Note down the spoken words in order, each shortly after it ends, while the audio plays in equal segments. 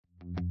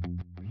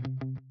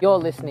You're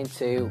listening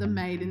to the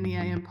Made in the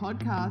AM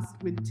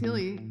podcast with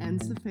Tilly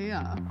and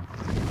Sophia.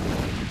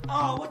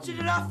 Oh, what you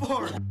do that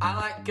for? I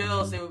like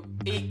girls who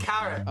eat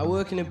carrot. I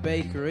work in a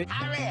bakery.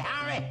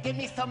 Harry, give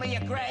me some of your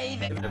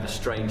gravy. I have a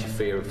strange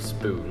fear of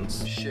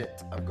spoons.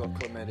 Shit, I've got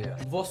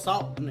chlamydia. What's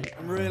happening?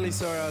 I'm really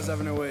sorry I was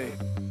having a wee.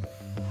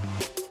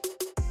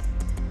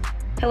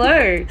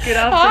 Hello, good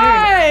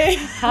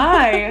afternoon.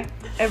 Hi,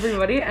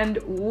 everybody, and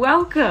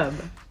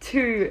welcome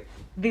to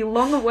the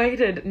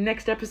long-awaited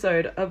next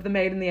episode of the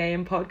Made in the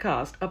AM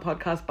podcast, a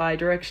podcast by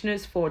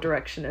Directioners for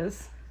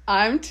Directioners.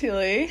 I'm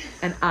Tilly.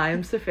 And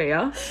I'm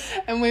Sophia.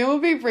 And we will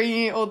be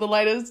bringing you all the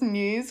latest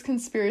news,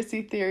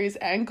 conspiracy theories,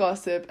 and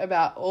gossip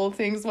about all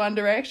things One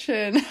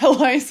Direction.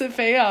 Hello,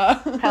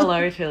 Sophia.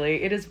 Hello,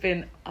 Tilly. It has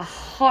been a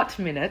hot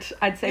minute.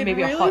 I'd say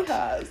maybe a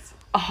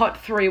hot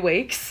 3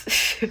 weeks.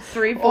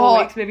 3-4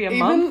 weeks, maybe a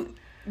month.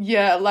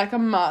 Yeah, like a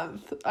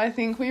month. I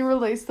think we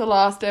released the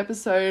last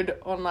episode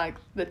on like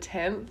the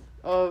 10th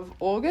of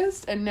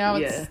August, and now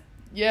it's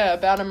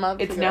about a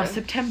month It's ago. now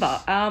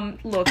September.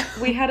 Look,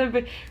 we've had a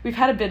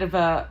bit of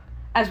a,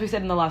 as we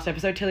said in the last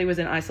episode, Tilly was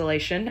in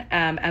isolation.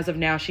 As of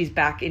now, she's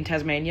back in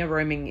Tasmania,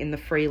 roaming in the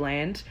free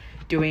land,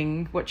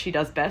 doing what she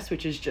does best,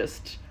 which is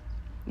just,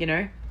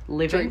 living.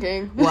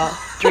 Drinking. Well,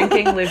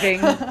 drinking, living,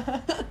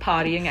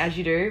 partying as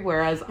you do,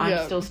 whereas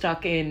I'm still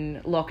stuck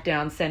in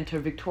lockdown centre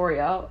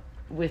Victoria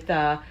with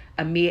a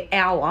mere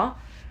hour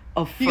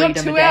of freedom you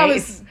got 2 a day.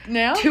 hours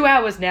now? 2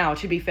 hours now,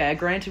 to be fair.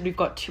 Granted, we've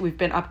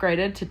been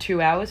upgraded to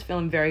 2 hours,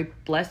 feeling very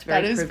blessed,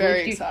 very privileged. That is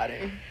very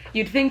exciting.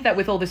 You'd think that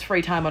with all this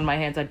free time on my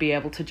hands, I'd be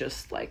able to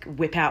just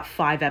whip out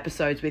 5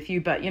 episodes with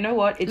you, but you know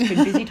what? It's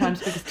been busy times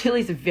because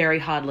Tilly's a very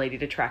hard lady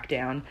to track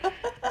down.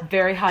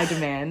 Very high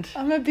demand.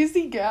 I'm a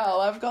busy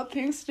girl. I've got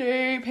things to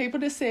do, people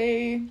to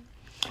see.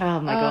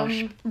 Oh my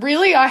gosh.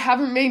 Really, I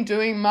haven't been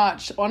doing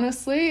much,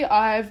 honestly.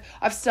 I've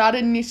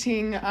started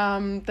knitting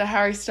the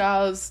Harry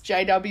Styles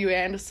J.W.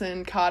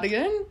 Anderson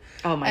cardigan.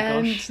 Oh my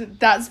gosh. And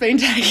that's been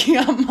taking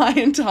up my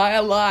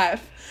entire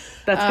life.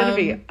 That's going to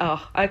be,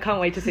 I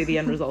can't wait to see the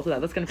end result of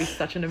that. That's going to be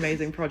such an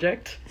amazing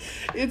project.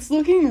 It's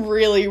looking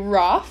really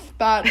rough,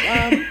 but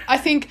I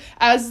think,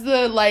 as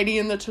the lady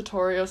in the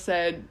tutorial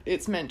said,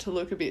 it's meant to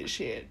look a bit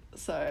shit.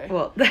 So,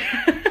 well,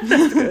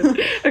 that's good.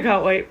 I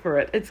can't wait for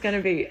it. It's going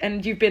to be,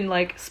 and you've been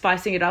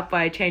spicing it up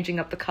by changing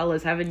up the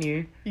colours, haven't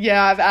you?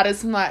 Yeah, I've added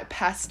some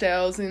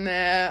pastels in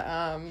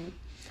there.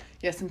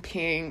 Some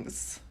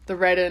pinks. The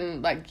red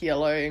and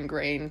yellow and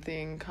green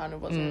thing kind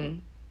of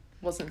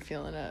wasn't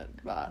feeling it,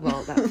 but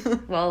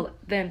well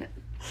then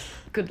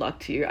good luck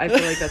to you. I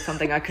feel like that's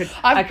something I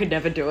could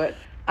never do it.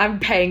 I'm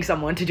paying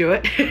someone to do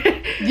it.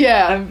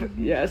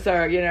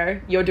 So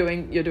you're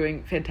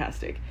doing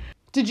fantastic.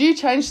 Did you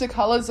change the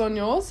colours on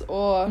yours,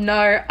 or?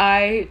 No,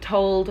 I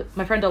told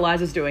my friend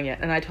Eliza's doing it,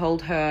 and I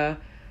told her,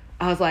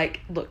 I was like,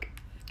 look,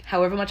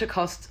 however much it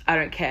costs, I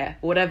don't care.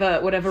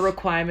 Whatever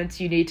requirements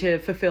you need to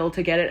fulfill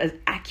to get it as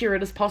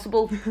accurate as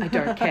possible, I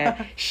don't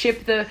care.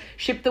 Ship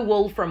the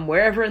wool from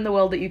wherever in the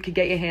world that you could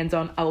get your hands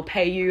on. I will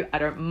pay you. I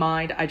don't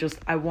mind.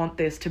 I want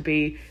this to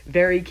be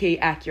very key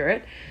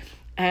accurate.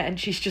 And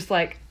she's just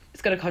like,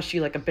 it's going to cost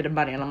you a bit of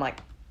money. And I'm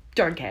like,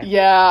 don't care.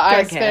 Yeah,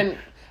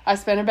 I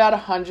spent about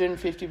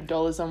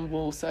 $150 on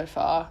wool so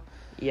far.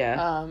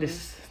 Yeah.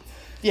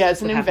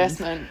 It's an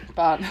investment,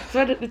 but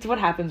it's what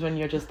happens when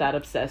you're just that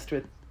obsessed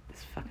with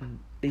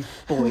these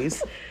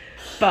boys.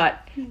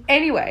 But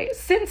anyway,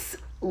 since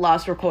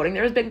last recording,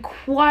 there has been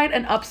quite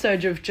an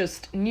upsurge of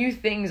just new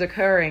things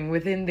occurring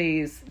within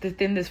this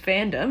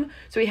fandom.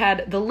 So we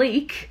had the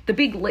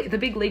big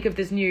leak of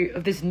this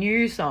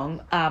new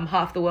song,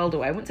 Half the World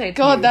Away. I wouldn't say it's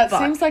God, new, that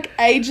seems like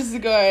ages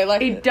ago.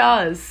 It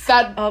does.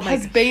 That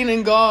has been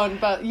and gone,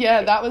 but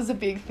yeah, that was a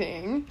big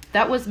thing.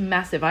 That was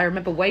massive. I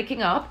remember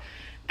waking up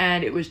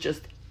and it was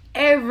just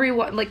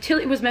everyone,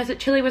 Tilly was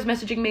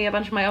messaging me, a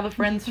bunch of my other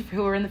friends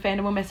who were in the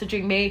fandom were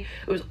messaging me.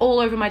 It was all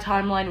over my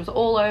timeline. It was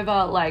all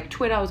over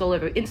Twitter. It was all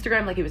over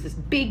Instagram. It was this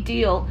big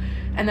deal.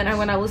 And then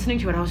when I was listening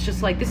to it, I was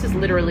just like, this is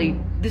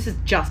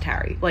just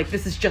Harry.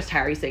 This is just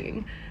Harry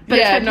singing. But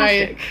it's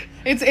fantastic.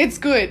 It's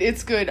good.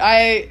 It's good.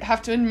 I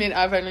have to admit,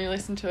 I've only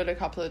listened to it a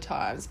couple of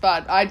times,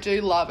 but I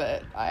do love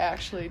it. I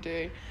actually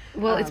do.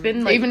 Well, it's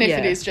been even if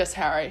it is just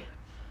Harry.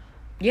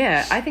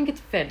 Yeah, I think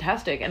it's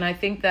fantastic. And I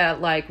think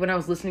that, when I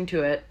was listening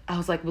to it, I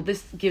was like, well,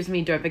 this gives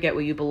me Don't Forget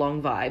Where You Belong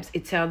vibes.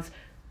 It sounds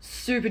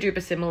super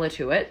duper similar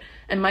to it.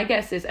 And my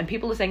guess is, and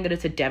people are saying that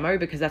it's a demo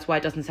because that's why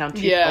it doesn't sound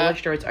too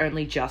polished, or it's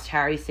only just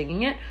Harry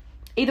singing it.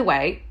 Either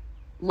way,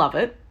 love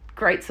it.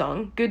 Great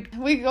song. Good.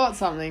 We got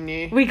something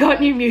new. We got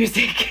new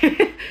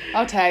music.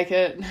 I'll take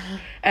it.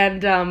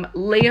 And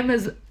Liam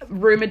is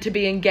rumoured to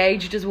be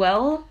engaged as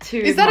well to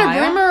Is that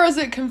Maya. a rumour or is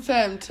it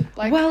confirmed?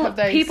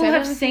 People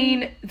have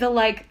seen the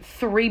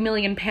 £3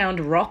 million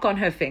rock on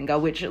her finger,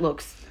 which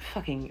looks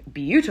fucking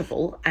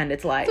beautiful, and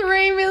it's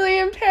 £3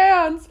 million.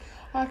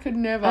 I could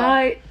never.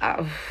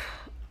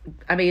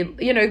 I mean,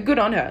 good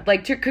on her.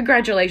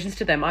 Congratulations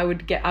to them. I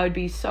would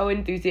be so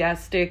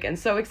enthusiastic and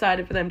so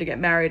excited for them to get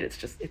married.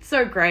 It's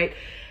so great.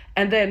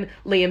 And then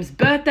Liam's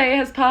birthday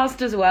has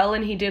passed as well,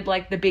 and he did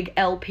like the big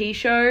LP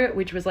show,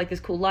 which was like this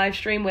cool live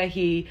stream where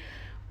he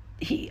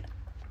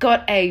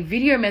got a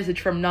video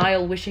message from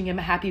Niall wishing him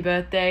a happy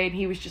birthday, and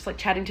he was just like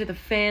chatting to the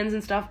fans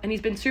and stuff, and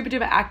he's been super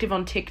duper active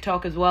on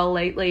TikTok as well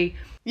lately.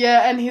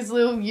 Yeah, and his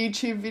little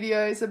YouTube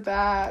videos are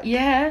back.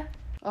 Yeah.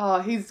 Oh,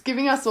 he's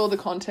giving us all the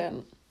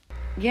content.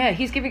 Yeah,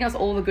 he's giving us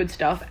all the good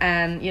stuff,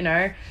 and you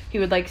know, he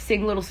would like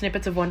sing little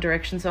snippets of One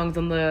Direction songs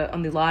on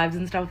the lives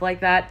and stuff like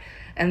that.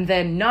 And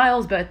then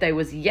Niall's birthday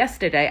was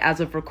yesterday as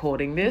of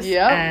recording this.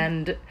 Yeah.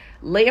 And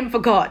Liam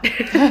forgot.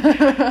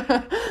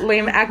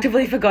 Liam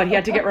actively forgot. He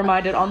had to get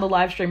reminded on the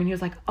live stream, and he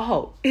was like,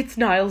 "Oh, it's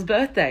Niall's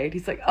birthday." And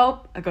he's like,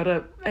 "Oh, I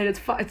gotta," and it's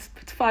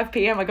 5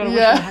 p.m. I gotta wish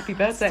him a happy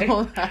birthday.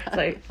 It's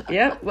like,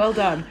 yeah, well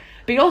done.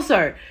 But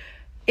also,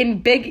 in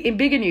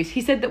bigger news,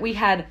 he said that we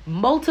had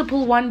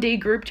multiple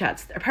 1D group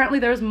chats. Apparently,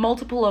 there's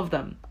multiple of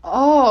them.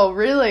 Oh,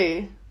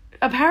 really?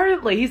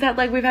 Apparently, we've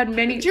had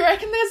many. Do you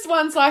reckon there's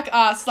ones like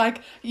us,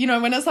 like, you know,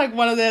 when it's like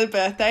one of their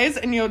birthdays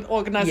and you're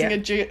organising a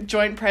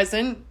joint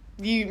present,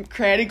 you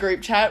create a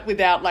group chat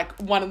without like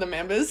one of the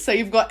members, so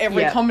you've got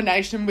every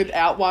combination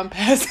without one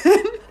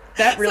person.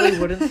 That really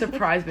wouldn't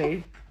surprise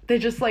me. They're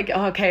just like,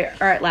 oh, okay,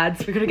 all right,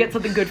 lads, we're going to get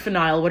something good for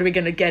Niall. What are we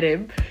going to get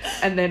him?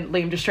 And then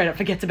Liam just straight up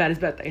forgets about his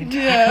birthday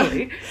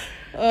entirely. Yeah.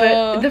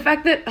 But the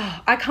fact that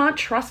I can't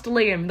trust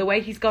Liam, the way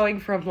he's going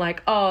from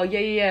like, oh,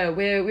 yeah,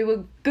 we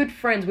were good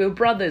friends, we were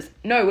brothers.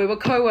 No, we were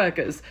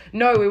co-workers.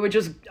 No, we were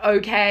just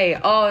okay.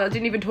 Oh, I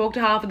didn't even talk to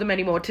half of them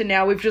anymore, to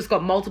now we've just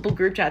got multiple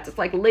group chats. It's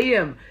like,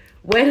 Liam,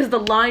 where does the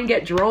line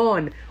get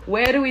drawn?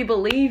 Where do we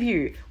believe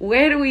you?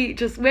 Where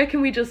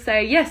can we just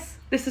say, yes,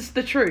 this is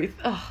the truth?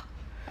 Oh.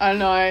 I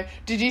know.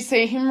 Did you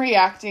see him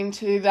reacting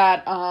to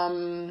that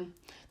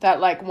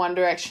like One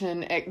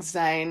Direction X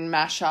Zayn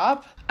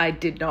mashup? I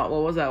did not.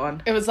 What was that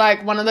one? It was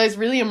like one of those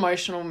really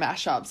emotional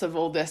mashups of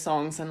all their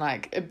songs, and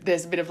like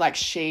there's a bit of like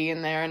She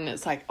in there, and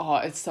it's like, oh,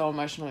 it's so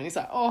emotional. And he's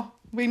like, oh,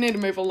 we need to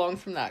move along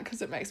from that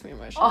because it makes me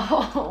emotional.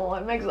 Oh,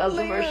 it makes us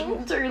emotional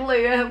too,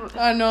 Liam.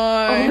 I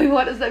know. Oh, we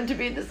want them to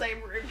be in the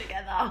same room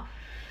together.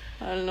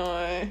 I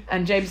know.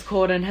 And James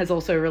Corden has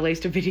also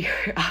released a video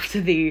after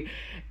the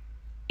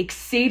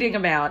exceeding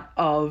amount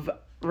of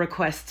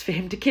requests for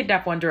him to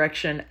kidnap One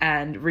Direction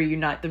and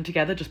reunite them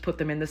together, just put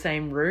them in the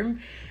same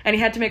room. And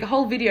he had to make a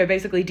whole video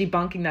basically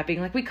debunking that,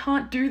 being like, we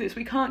can't do this,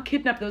 we can't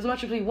kidnap them as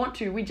much as we want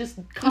to, we just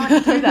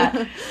can't do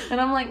that. And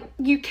I'm like,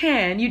 you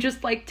can, you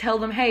just like tell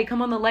them, hey,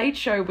 come on the Late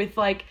Show with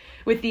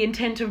the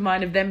intent of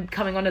mind of them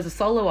coming on as a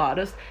solo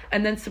artist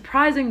and then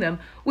surprising them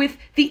with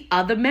the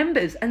other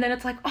members. And then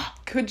it's like, oh,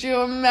 could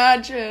you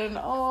imagine?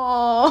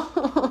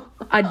 Oh,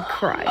 I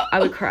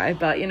would cry,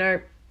 but you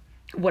know,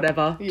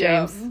 whatever,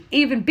 James.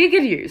 Even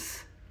bigger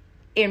news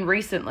in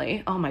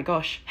recently, oh my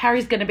gosh,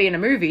 Harry's going to be in a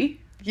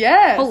movie.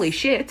 Yes. Holy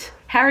shit.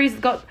 Harry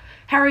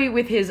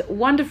with his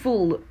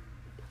wonderful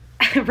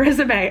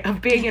resume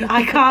of being in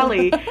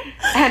iCarly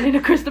and in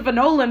a Christopher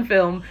Nolan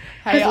film.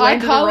 Hey,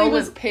 iCarly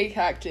was peak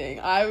acting.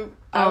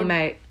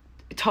 Mate,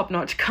 top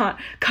notch,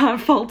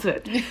 can't fault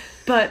it.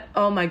 But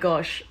oh my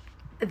gosh,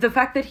 the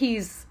fact that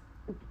he's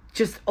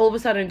just all of a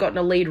sudden gotten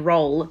a lead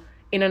role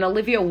in an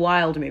Olivia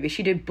Wilde movie.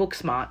 She did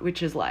Booksmart,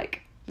 which is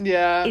like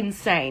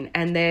insane.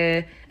 And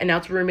now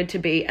it's rumored to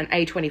be an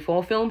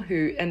A24 film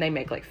and they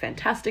make like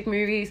fantastic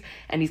movies.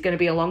 And he's going to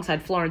be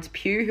alongside Florence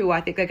Pugh, who I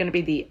think they're going to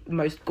be the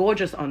most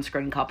gorgeous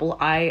on-screen couple.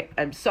 I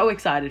am so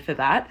excited for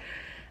that.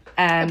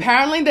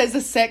 Apparently there's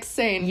a sex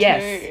scene too.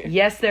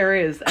 Yes, there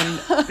is. And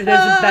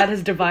that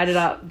has divided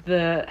up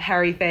the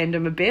Harry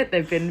fandom a bit.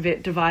 They've been a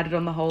bit divided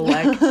on the whole,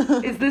 like,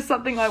 is this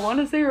something I want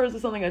to see or is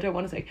this something I don't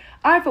want to see?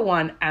 I, for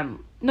one,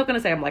 am not going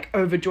to say I'm, like,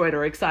 overjoyed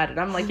or excited.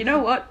 I'm like, you know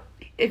what?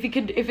 If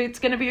it's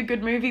going to be a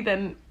good movie,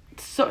 then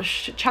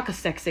chuck a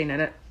sex scene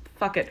in it.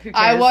 Fuck it, who cares?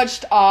 I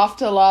watched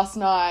After last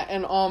night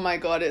and oh my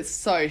God, it's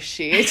so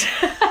shit.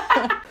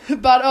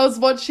 But I was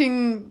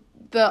watching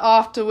the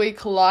After We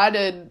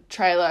Collided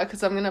trailer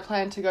because I'm going to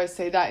plan to go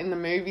see that in the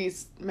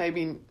movies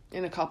maybe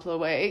in a couple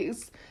of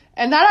weeks.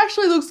 And that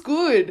actually looks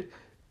good.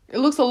 It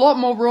looks a lot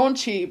more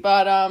raunchy,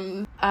 but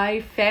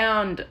I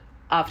found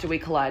After We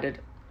Collided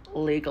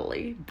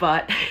legally,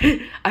 but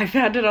I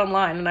found it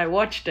online and I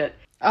watched it.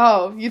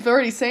 Oh, you've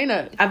already seen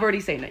it? I've already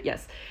seen it,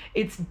 yes.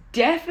 It's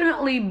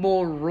definitely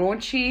more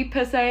raunchy,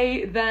 per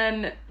se,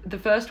 than the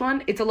first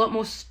one. It's a lot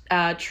more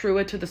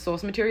truer to the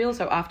source material,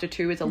 so After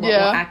 2 is a lot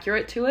more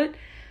accurate to it.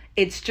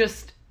 It's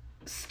just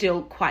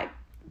still quite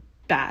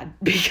bad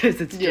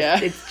because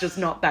it's just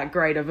not that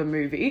great of a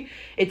movie.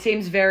 It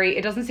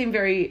doesn't seem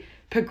very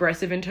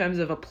progressive in terms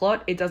of a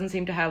plot. It doesn't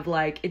seem to have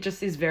it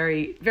just is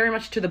very, very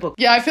much to the book.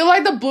 Yeah, I feel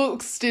like the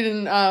books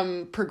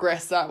didn't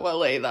progress that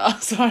well either.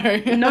 So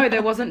no,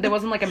 there wasn't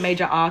like a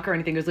major arc or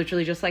anything. It was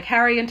literally just like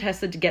Harry and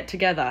Tessa to get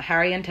together.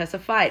 Harry and Tessa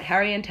fight.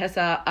 Harry and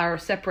Tessa are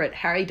separate.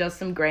 Harry does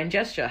some grand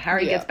gesture.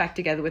 Harry gets back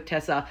together with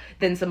Tessa.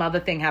 Then some other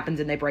thing happens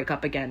and they break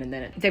up again. And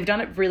then they've done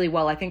it really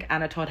well. I think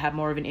Anna Todd had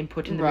more of an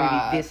input in the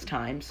movie this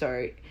time.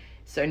 So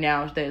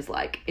now there's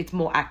it's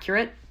more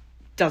accurate.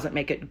 Doesn't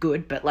make it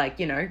good, but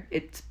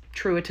it's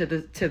truer to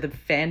the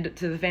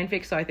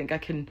fanfic, so I think I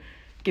can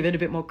give it a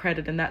bit more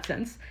credit in that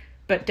sense.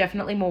 But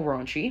definitely more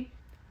raunchy.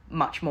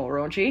 Much more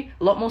raunchy.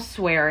 A lot more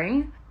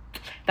swearing.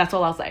 That's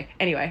all I'll say.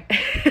 Anyway,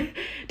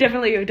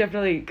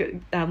 definitely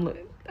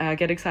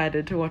get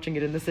excited to watching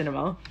it in the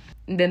cinema.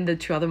 And then the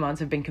 2 other ones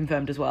have been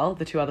confirmed as well,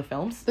 the 2 other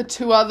films. The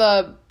 2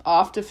 other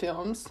after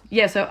films.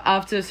 Yeah, so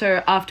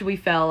after We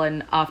Fell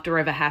and After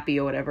Ever Happy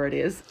or whatever it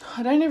is.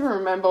 I don't even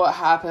remember what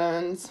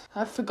happens.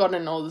 I've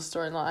forgotten all the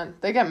storyline.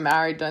 They get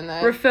married, don't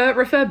they?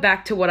 Refer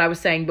back to what I was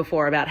saying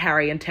before about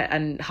Harry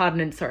and Harden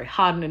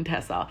and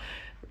Tessa.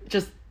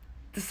 Just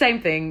the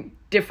same thing,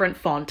 different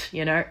font,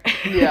 you know?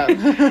 Yeah,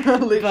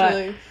 literally.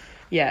 But,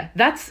 yeah,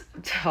 that's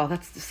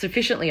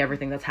sufficiently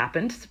everything that's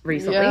happened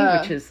recently,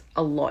 which is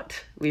a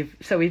lot. We've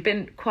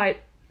been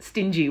quite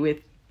stingy with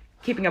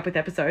keeping up with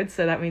episodes,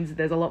 so that means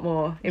there's a lot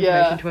more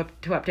information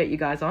to update you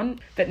guys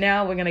on. But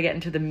now we're going to get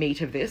into the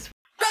meat of this.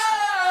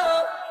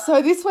 So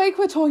this week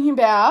we're talking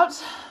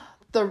about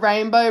the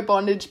Rainbow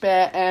Bondage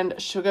Bear and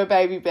Sugar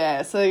Baby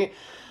Bear. So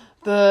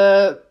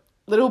the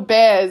little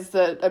bears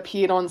that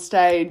appeared on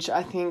stage,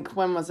 I think,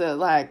 when was it,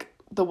 like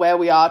the Where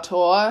We Are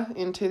tour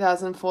in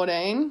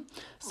 2014.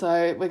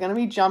 So we're going to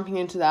be jumping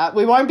into that.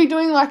 We won't be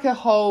doing like a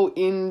whole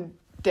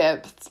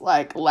in-depth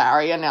like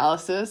Larry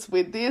analysis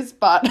with this,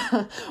 but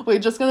we're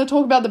just going to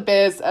talk about the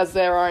bears as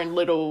their own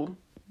little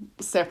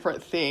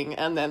separate thing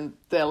and then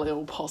their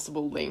little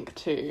possible link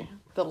to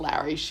the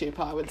Larry ship,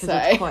 I would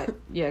say.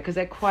 Because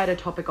they're quite a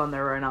topic on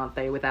their own, aren't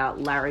they?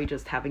 Without Larry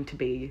just having to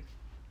be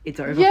its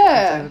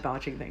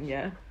overarching thing,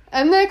 yeah.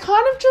 And they're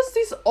kind of just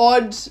this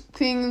odd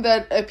thing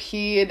that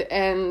appeared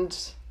and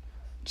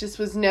just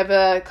was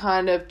never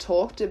kind of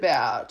talked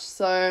about.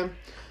 So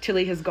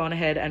Tilly has gone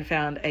ahead and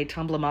found a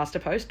Tumblr master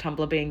post,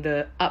 Tumblr being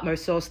the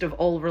utmost source of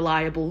all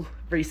reliable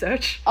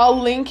research. I'll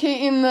link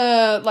it in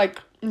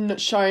the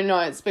show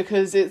notes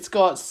because it's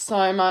got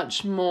so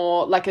much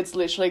more, like it's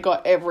literally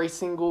got every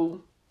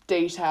single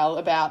detail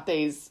about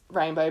these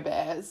rainbow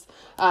bears.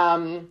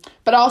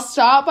 But I'll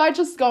start by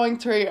just going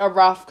through a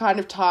rough kind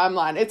of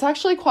timeline. It's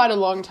actually quite a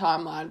long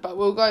timeline, but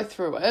we'll go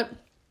through it.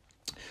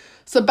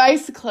 So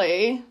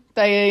basically,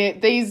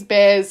 these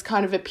bears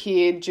kind of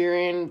appeared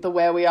during the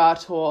Where We Are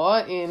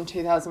tour in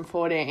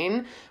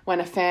 2014 when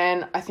a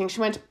fan, I think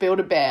she went to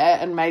Build-A-Bear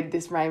and made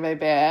this rainbow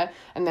bear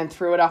and then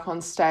threw it up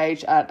on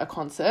stage at a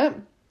concert.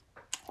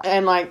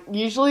 And,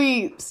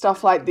 usually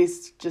stuff like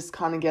this just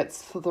kind of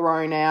gets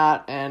thrown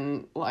out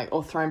and,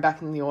 or thrown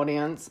back in the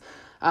audience.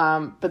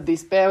 But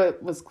this bear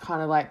was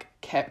kind of,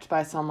 kept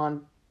by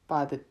someone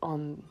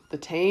on the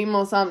team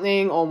or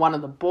something, or one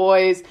of the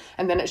boys.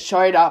 And then it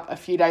showed up a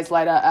few days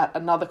later at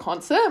another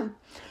concert.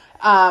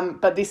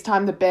 But this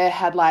time the bear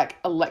had,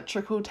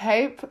 electrical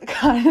tape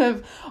kind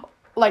of,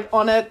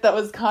 on it that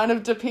was kind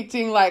of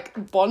depicting,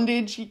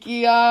 bondage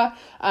gear,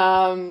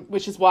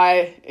 which is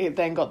why it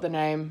then got the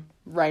name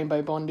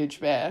Rainbow Bondage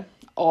Bear,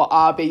 or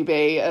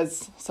RBB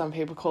as some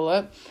people call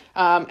it.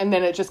 And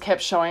then it just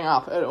kept showing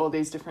up at all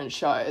these different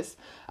shows.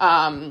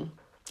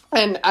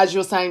 And as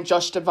you're saying,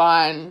 Josh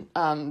Devine,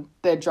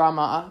 their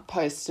drummer,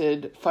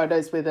 posted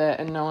photos with it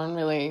and no one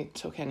really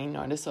took any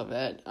notice of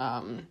it.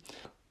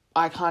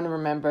 I kind of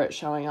remember it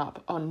showing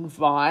up on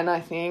Vine,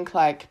 I think,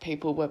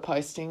 people were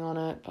posting on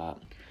it,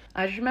 but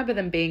I just remember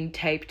them being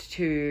taped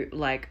to,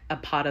 a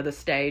part of the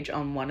stage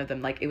on one of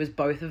them. It was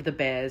both of the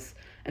bears,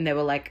 and they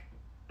were,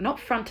 not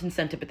front and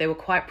centre, but they were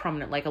quite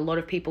prominent. A lot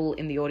of people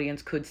in the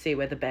audience could see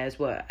where the bears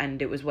were,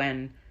 and it was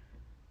when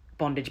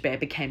Bondage Bear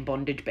became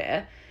Bondage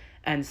Bear.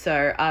 And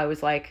so I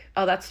was like,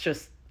 oh, that's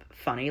just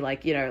funny.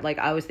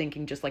 I was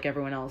thinking just like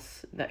everyone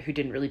else who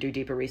didn't really do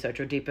deeper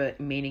research or deeper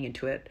meaning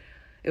into it.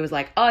 It was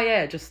oh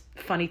yeah, just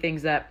funny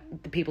things that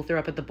the people threw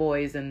up at the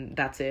boys and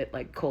that's it.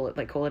 Call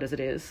it as it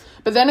is.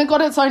 But then it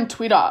got its own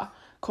Twitter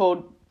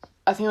called,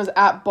 I think it was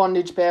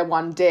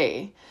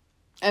 @BondageBear1D.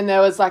 And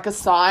there was a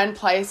sign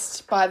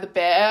placed by the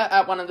bear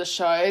at one of the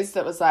shows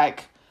that was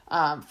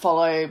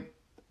follow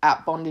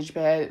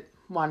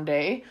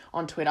 @BondageBear1D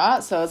on Twitter.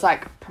 So it was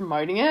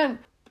promoting it.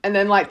 And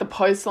then the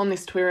posts on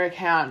this Twitter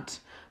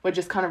account were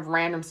just kind of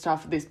random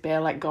stuff of this bear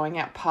going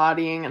out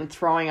partying and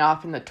throwing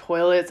up in the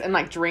toilets and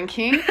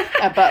drinking.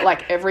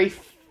 But every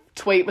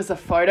tweet was a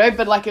photo,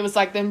 but it was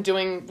them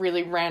doing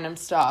really random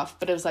stuff.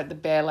 But it was the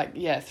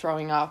bear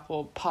throwing up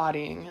or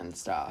partying and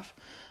stuff.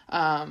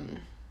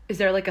 Is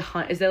there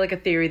a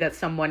theory that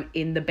someone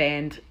in the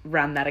band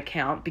ran that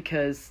account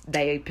because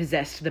they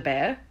possessed the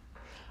bear?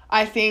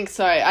 I think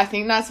so. I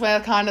think that's where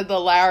kind of the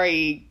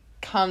Larry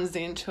comes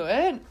into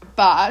it.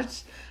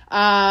 But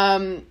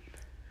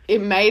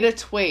it made a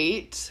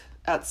tweet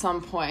at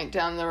some point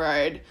down the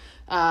road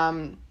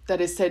that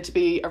is said to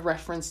be a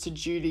reference to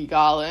Judy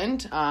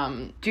Garland.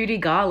 Judy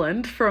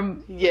Garland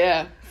from...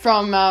 Yeah,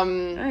 from...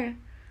 okay.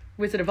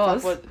 Wizard of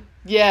Oz?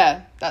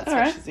 That's all what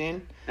right. she's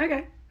in.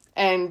 Okay.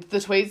 And the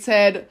tweet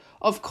said,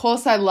 "Of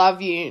course I love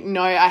you.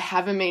 No, I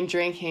haven't been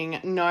drinking.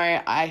 No,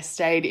 I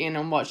stayed in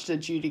and watched a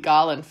Judy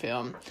Garland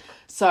film."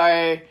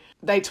 So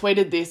they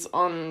tweeted this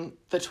on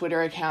the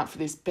Twitter account for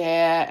this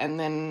bear, and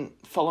then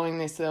following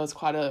this, there was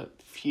quite a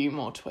few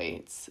more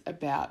tweets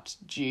about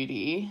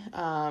Judy.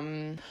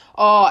 And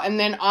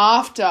then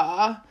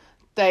after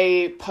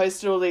they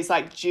posted all these,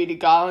 like, Judy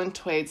Garland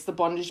tweets, the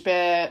Bondage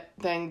Bear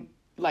then,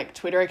 like,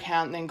 Twitter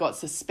account then got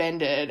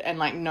suspended, and,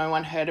 like, no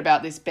one heard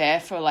about this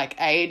bear for, like,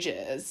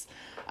 ages.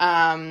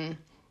 But,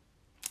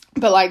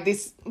 like,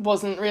 this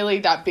wasn't really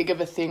that big of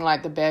a thing.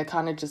 Like, the bear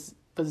kind of just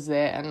was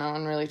there and no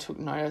one really took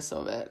notice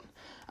of it.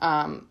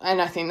 And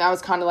I think that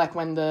was kind of, like,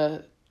 when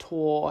the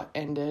tour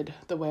ended,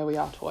 the Where We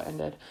Are tour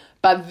ended.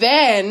 But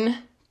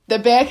then the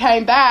bear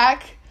came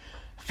back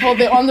for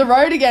the On the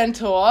Road Again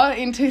tour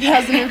in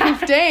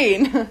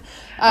 2015.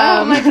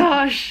 Oh my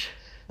gosh.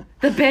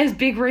 The bear's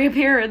big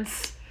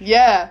reappearance.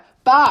 Yeah,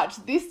 but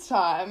this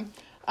time,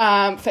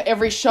 for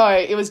every show,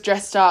 it was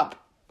dressed up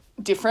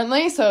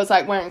differently. So it was,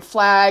 like, wearing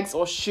flags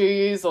or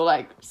shoes or,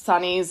 like,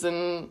 sunnies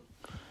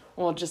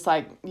or just,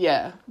 like,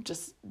 yeah,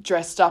 just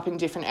dressed up in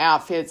different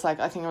outfits. Like,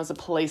 I think it was a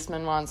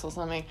policeman once or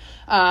something.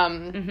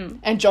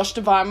 And Josh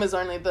Devine was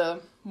only the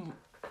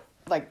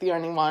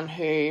only one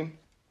who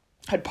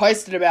had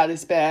posted about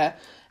this bear,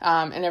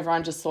 and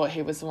everyone just thought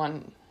he was the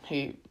one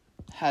who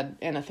had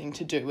anything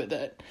to do with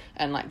it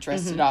and, like,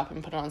 dressed it up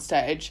and put it on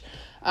stage.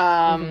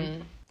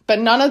 But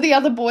none of the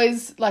other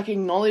boys, like,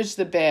 acknowledged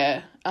the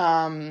bear,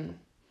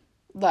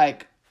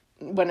 like,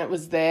 when it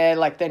was there.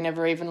 Like, they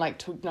never even, like,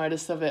 took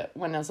notice of it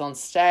when it was on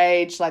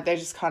stage. Like, they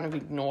just kind of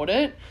ignored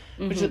it,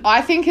 which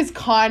I think is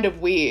kind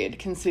of weird,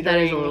 considering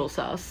That is a little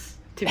sus,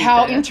 to be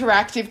how fair.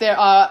 interactive they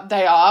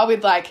are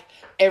with, like,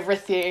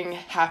 everything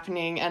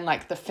happening and,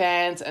 like, the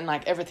fans and,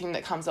 like, everything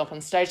that comes up on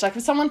stage. Like,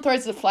 if someone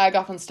throws the flag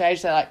up on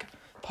stage, they, like,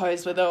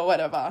 pose with it or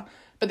whatever.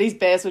 But these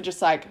bears were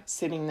just, like,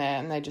 sitting there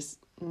and they just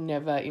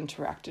never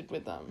interacted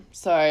with them.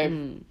 So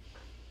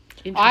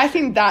I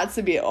think that's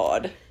a bit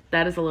odd.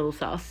 That is a little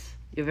sus.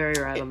 You're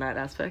very right on that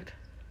aspect.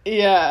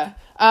 Yeah.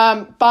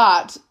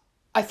 But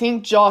I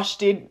think Josh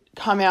did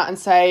come out and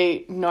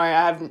say, no, I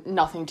have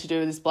nothing to do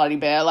with this bloody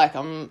bear. Like,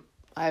 I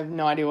have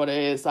no idea what it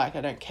is. Like,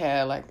 I don't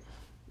care. Like,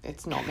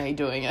 it's not me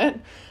doing it.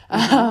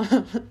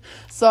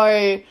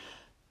 So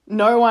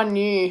no one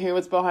knew who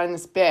was behind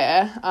this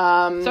bear.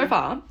 So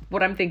far,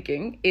 what I'm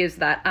thinking is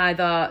that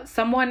either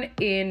someone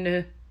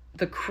in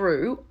the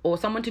crew or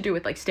someone to do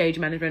with, like, stage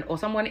management or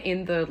someone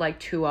in the, like,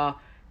 tour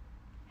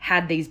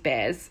had these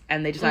bears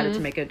and they decided to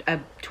make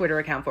a Twitter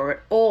account for it,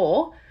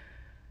 or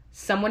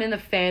someone in the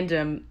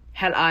fandom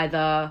had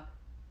either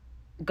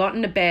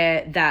gotten a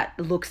bear that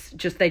looks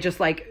just, they just,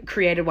 like,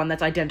 created one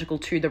that's identical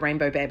to the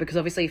rainbow bear, because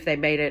obviously if they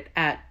made it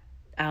at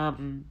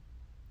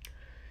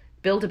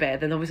Build-A-Bear,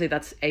 then obviously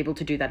that's able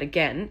to do that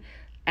again.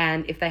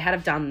 And if they had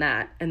have done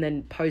that and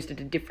then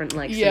posted in different,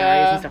 like,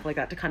 scenarios and stuff like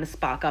that to kind of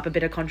spark up a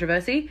bit of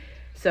controversy.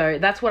 So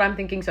that's what I'm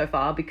thinking so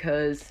far,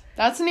 because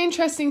that's an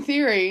interesting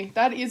theory.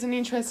 That is an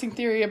interesting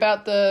theory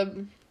about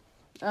the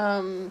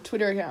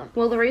Twitter account.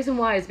 Well, the reason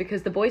why is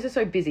because the boys are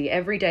so busy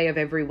every day of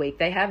every week.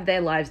 They have their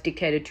lives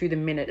dictated to the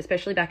minute,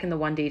 especially back in the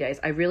 1D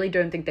days. I really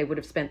don't think they would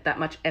have spent that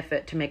much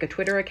effort to make a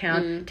Twitter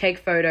account, take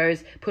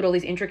photos, put all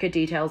these intricate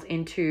details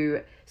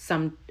into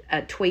some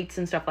tweets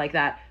and stuff like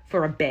that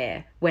for a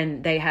bear,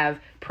 when they have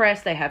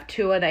press, they have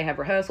tour, they have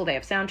rehearsal, they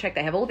have sound check,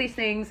 they have all these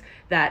things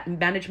that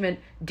management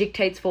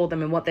dictates for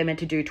them and what they're meant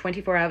to do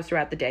 24 hours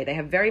throughout the day. They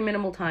have very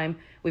minimal time.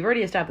 We've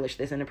already established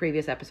this in a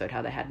previous episode,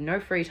 how they had no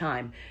free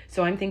time.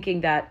 So I'm thinking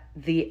that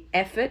the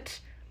effort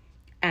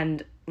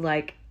and,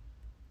 like,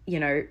 you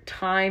know,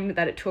 time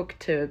that it took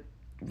to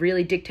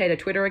really dictate a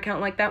Twitter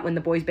account like that when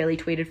the boys barely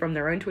tweeted from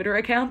their own Twitter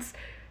accounts,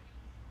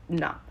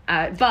 no.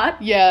 But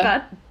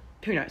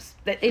who knows?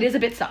 It is a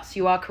bit sus.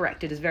 You are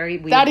correct. It is very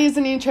weird. That is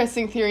an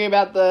interesting theory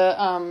about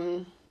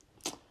the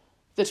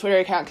Twitter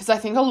account, because I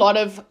think a lot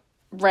of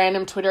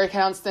random Twitter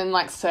accounts then,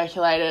 like,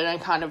 circulated and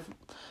kind of,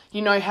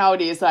 you know how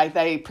it is, like,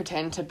 they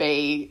pretend to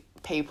be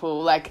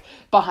people, like,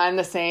 behind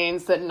the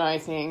scenes that know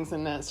things,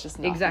 and that's just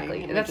nothing.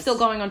 Exactly. And That's still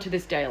going on to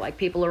this day. Like,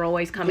 people are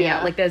always coming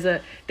out. Like,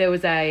 there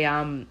was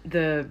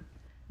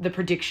the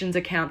Predictions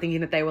account,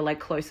 thinking that they were, like,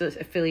 closest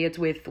affiliates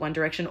with One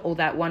Direction, or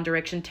that One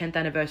Direction 10th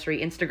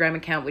anniversary Instagram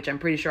account, which I'm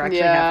pretty sure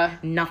actually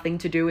have nothing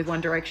to do with One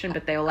Direction,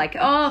 but they were like,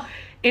 oh,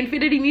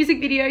 Infinity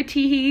music video,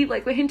 teehee,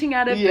 like, we're hinting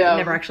at it, but it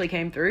never actually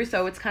came through.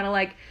 So it's kind of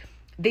like,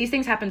 these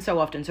things happen so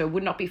often, so it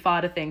would not be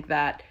far to think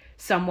that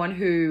someone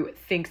who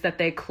thinks that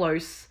they're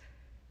close,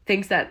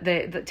 thinks that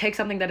that takes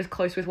something that is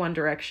close with One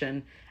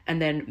Direction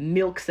and then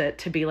milks it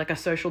to be, like, a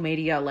social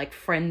media, like,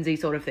 frenzy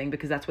sort of thing,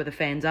 because that's where the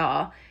fans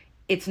are.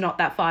 It's not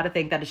that far to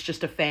think that it's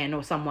just a fan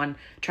or someone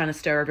trying to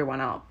stir everyone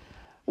up.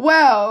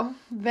 Well,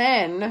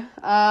 then,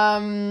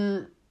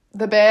 the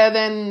bear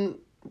then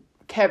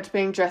kept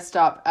being dressed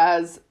up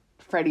as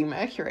Freddie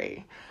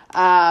Mercury,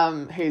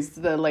 who's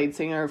the lead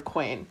singer of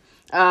Queen,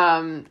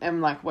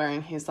 and, like,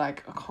 wearing his,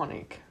 like,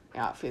 iconic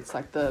outfits,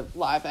 like the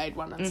Live Aid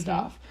one and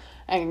stuff.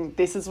 And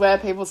this is where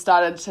people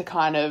started to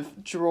kind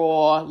of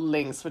draw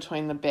links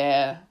between the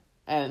bear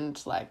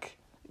and, like,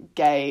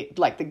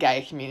 the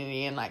gay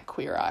community and, like,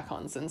 queer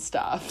icons and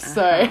stuff.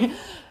 So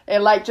it,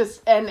 like,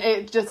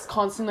 it just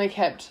constantly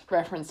kept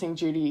referencing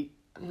Judy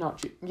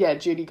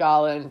Judy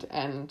Garland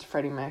and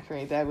Freddie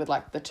Mercury. They were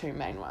like the two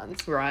main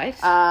ones. Right.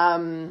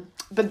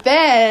 But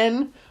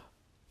then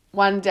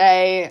one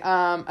day,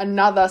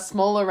 another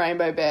smaller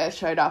rainbow bear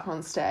showed up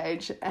on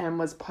stage and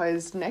was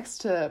posed next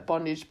to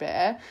Bondage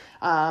Bear.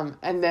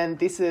 And then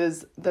this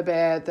is the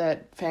bear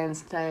that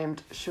fans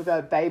named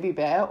Sugar Baby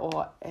Bear,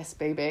 or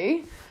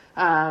SBB.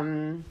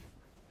 And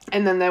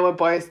then they were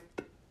both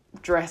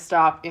dressed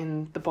up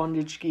in the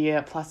bondage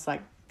gear plus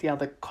like the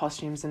other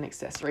costumes and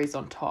accessories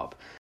on top.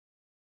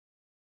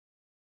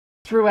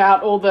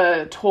 Throughout all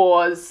the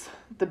tours,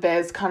 the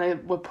bears kind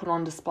of were put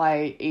on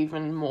display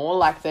even more.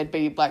 Like they'd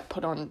be like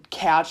put on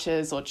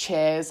couches or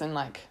chairs and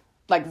like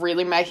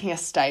really making a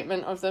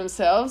statement of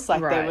themselves.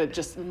 Like they were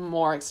just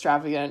more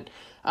extravagant.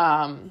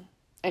 And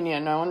yeah,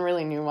 no one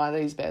really knew why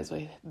these bears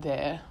were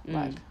there.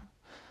 Like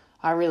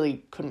I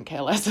really couldn't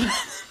care less about them,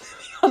 to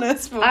be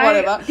honest, but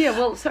whatever.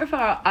 Well, so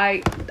far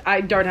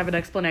I don't have an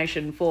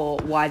explanation for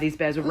why these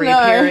bears were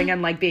reappearing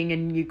and like being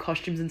in new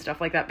costumes and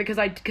stuff like that,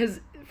 because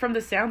from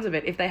the sounds of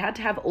it, if they had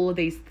to have all of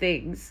these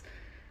things,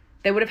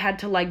 they would have had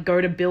to like go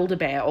to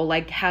Build-A-Bear or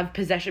like have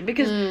possession,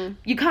 because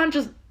you can't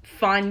just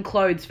find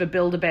clothes for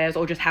Build-A-Bears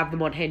or just have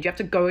them on hand. You have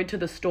to go into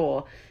the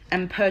store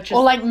and purchase,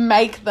 or like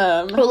make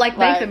them, make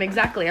them.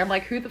 Exactly. I'm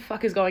like, who the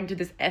fuck is going to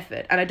this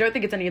effort? And I don't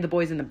think it's any of the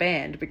boys in the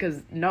band,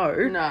 because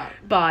no,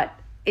 but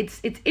it's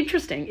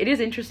interesting. It is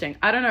interesting.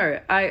 I don't know.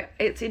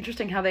 It's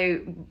interesting how they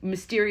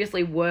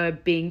mysteriously were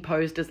being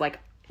posed as like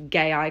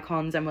gay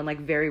icons and were like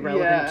very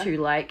relevant to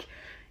like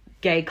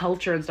gay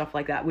culture and stuff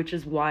like that, which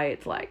is why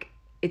it's like,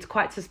 it's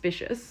quite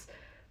suspicious,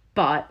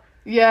 but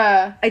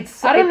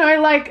it's I don't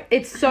know, like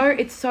it's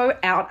so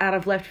out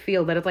of left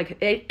field that it's like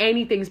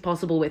anything's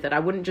possible with it. I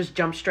wouldn't just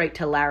jump straight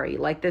to Larry.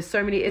 Like there's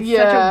so many, it's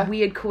such a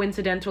weird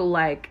coincidental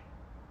like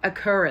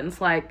occurrence,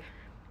 like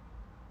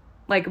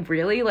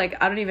really, like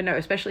I don't even know,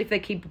 especially if they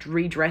keep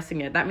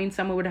redressing it. That means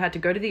someone would have had to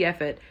go to the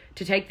effort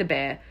to take the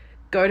bear,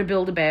 go to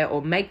Build-A-Bear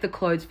or make the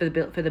clothes for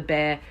the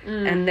bear,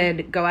 and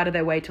then go out of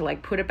their way to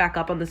like put it back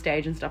up on the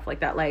stage and stuff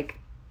like that. Like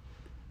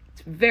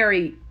it's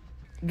very,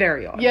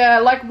 very odd. Yeah,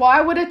 like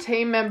why would a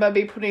team member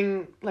be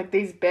putting like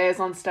these bears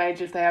on stage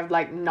if they have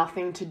like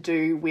nothing to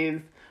do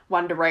with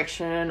One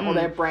Direction or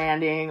their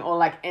branding or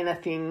like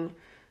anything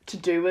to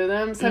do with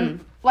them? So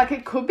like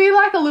it could be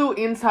like a little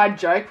inside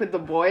joke with the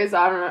boys.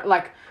 I don't know,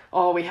 like,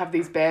 oh, we have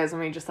these bears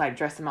and we just like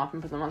dress them up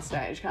and put them on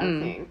stage kind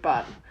of thing.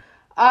 But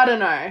I don't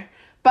know.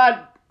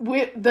 But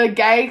with the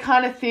gay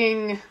kind of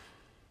thing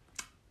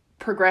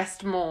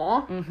progressed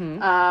more,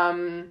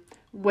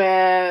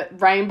 where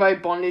Rainbow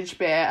Bondage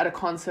Bear at a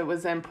concert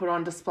was then put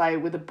on display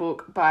with a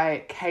book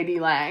by Katie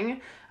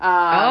Lang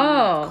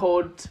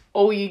called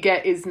All You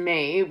Get Is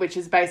Me, which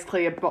is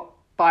basically a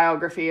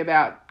biography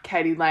about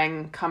Katie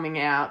Lang coming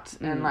out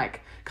and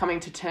like coming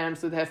to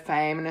terms with her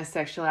fame and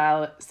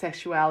her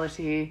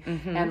sexuality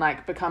and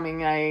like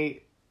becoming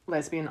a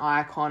lesbian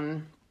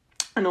icon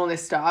and all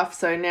this stuff.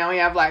 So now we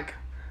have like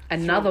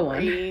another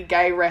one,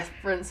 gay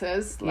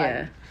references,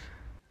 like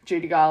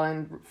Judy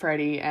Garland,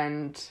 Freddie,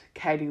 and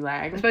Katie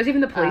Lang. I suppose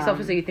even the police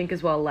officer, you think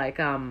as well, like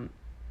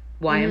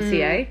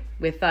YMCA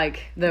with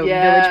like the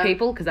village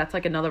people, because that's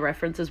like another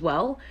reference as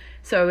well.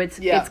 So it's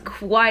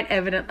quite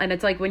evident, and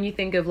it's like when you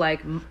think of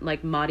like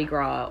Mardi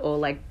Gras or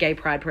like gay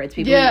pride parades,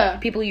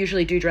 people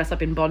usually do dress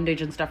up in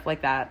bondage and stuff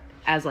like that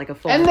as like a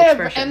form of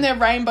expression. And they're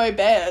rainbow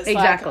bears.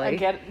 Exactly. Like, I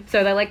get it.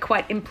 So they're like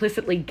quite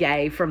implicitly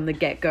gay from the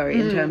get-go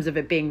in terms of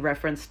it being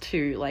referenced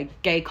to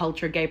like gay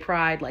culture, gay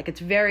pride. Like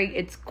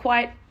it's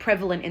quite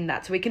prevalent in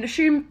that. So we can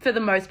assume for the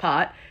most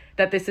part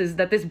that these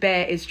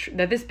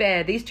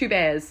two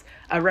bears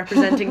are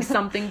representing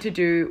something to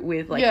do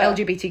with like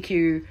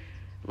LGBTQ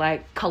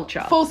like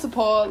culture. Full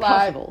support.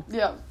 Possible. Like,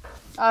 yeah.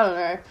 I don't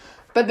know.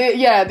 But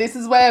this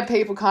is where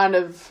people kind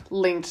of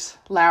linked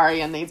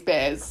Larry and these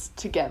bears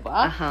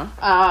together.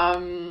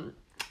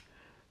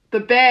 The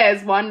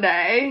bears one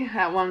day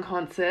at one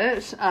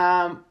concert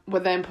were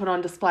then put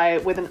on display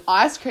with an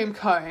ice cream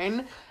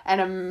cone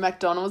and a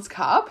McDonald's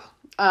cup.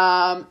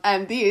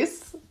 And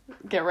this,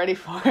 get ready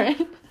for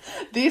it,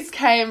 this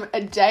came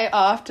a day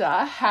after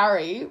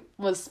Harry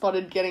was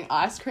spotted getting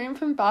ice cream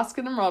from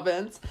Baskin &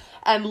 Robbins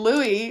and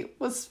Louis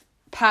was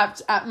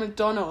papped at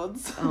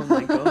McDonald's. Oh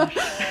my gosh.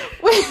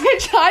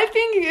 Which I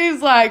think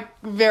is like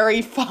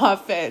very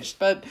far-fetched,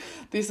 but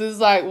this is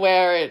like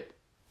where it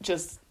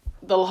just,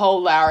 the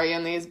whole Larry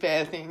and these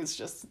bear things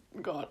just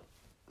got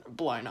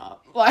blown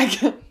up.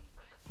 Like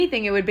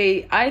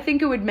anything I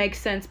think it would make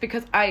sense,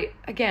 because I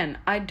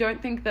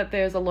don't think that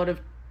there's a lot of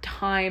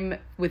time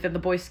within the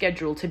boys'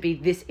 schedule to be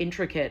this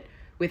intricate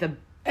with a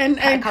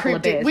couple cryptic.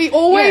 Of bears. We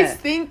always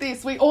think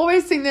this. We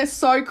always think they're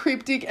so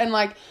cryptic and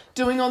like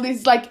doing all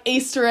these like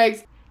Easter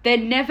eggs. They're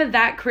never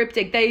that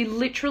cryptic. They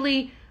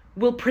literally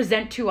will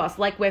present to us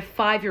like we're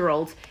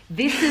 5-year-olds.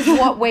 This is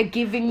what we're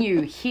giving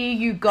you. Here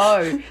you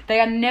go. They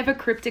are never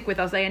cryptic with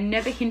us. They are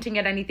never hinting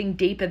at anything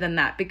deeper than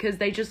that, because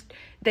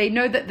they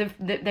know that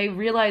they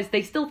realize,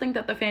 they still think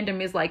that the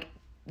fandom is like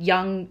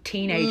young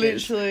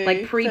teenagers, literally,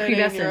 like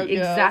prepubescent. 13-year-old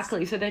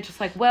Exactly. So they're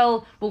just like,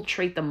 well, we'll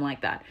treat them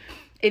like that.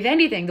 if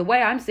anything, the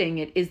way I'm seeing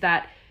it is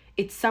that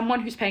it's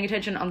someone who's paying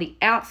attention on the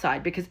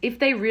outside, because if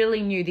they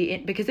really knew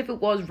because if it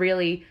was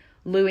really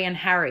Louis and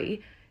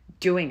Harry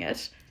doing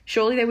it,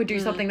 surely they would do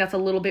something that's a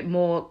little bit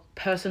more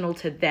personal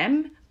to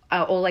them,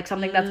 or like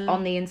something that's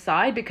on the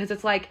inside, because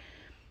it's like,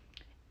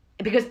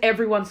 because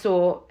everyone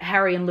saw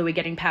Harry and Louis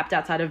getting papped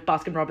outside of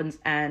Baskin-Robbins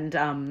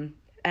and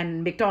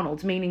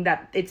McDonald's, meaning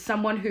that it's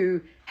someone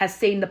who has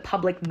seen the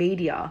public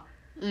media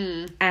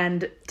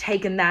and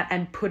taken that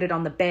and put it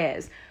on the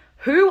Bears.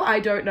 Who, I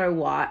don't know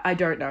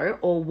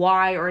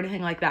why or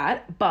anything like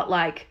that, but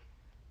like,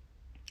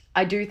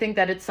 I do think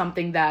that it's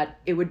something that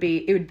it would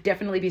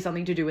definitely be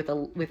something to do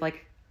with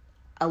like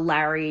a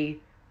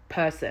Larry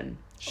person.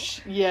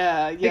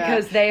 Yeah.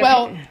 Because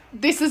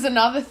this is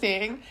another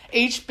thing.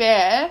 Each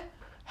bear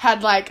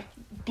had like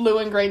blue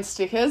and green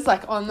stickers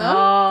like on them.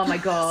 Oh my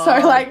God.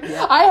 So like,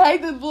 I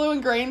hate the blue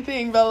and green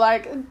thing, but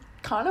like, it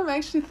kind of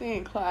makes you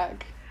think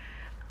like.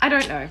 I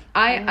don't know.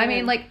 I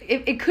mean, like,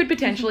 it could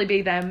potentially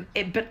be them,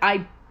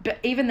 but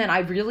even then, I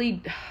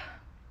really...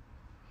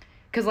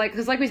 Because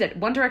like we said,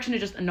 One Direction are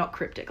just not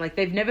cryptic. Like,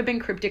 they've never been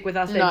cryptic with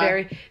us.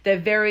 They're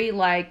very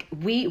like,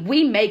 we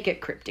make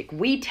it cryptic.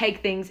 We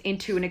take things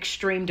into an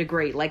extreme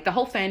degree. Like, the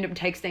whole fandom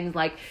takes things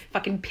like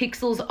fucking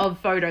pixels of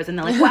photos, and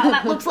they're like, wow,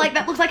 that looks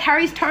like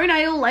Harry's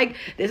toenail. Like,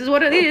 this is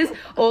what it is.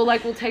 Or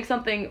like, we'll take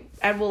something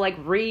and we'll like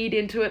read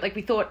into it. Like,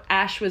 we thought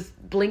Ash was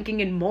blinking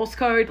in Morse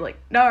code. Like,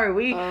 no,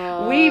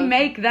 we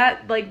make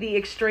that like the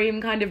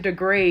extreme kind of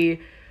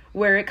degree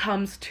where it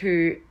comes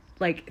to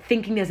like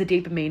thinking there's a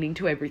deeper meaning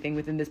to everything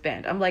within this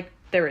band. I'm like,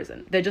 there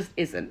isn't. There just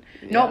isn't.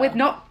 Yeah.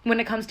 Not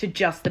when it comes to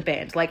just the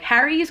band. Like,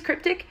 Harry is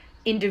cryptic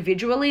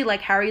individually.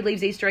 Like, Harry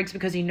leaves Easter eggs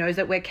because he knows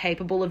that we're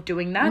capable of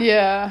doing that.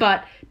 Yeah.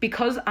 But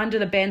because under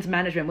the band's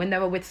management, when they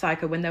were with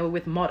Psycho, when they were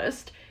with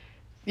Modest,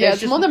 yeah,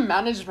 it's more the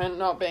management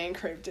not being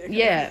cryptic.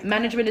 Yeah,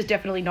 management is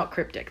definitely not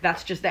cryptic.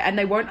 That's just that. And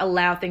they won't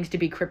allow things to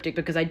be cryptic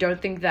because I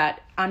don't think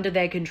that under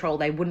their control,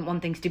 they wouldn't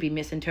want things to be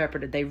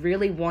misinterpreted. They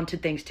really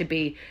wanted things to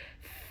be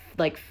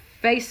like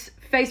face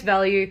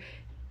value.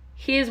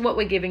 Here's what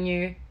we're giving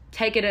you.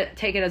 Take it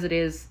as it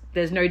is.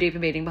 There's no deeper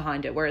meaning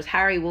behind it. Whereas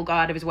Harry will go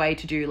out of his way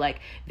to do like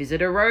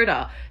visit a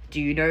rota.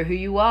 Do you know who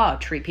you are?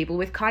 Treat people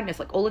with kindness.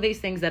 Like, all of these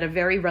things that are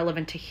very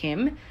relevant to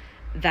him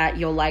that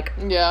you're like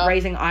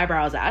raising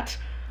eyebrows at.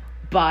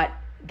 But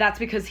that's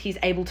because he's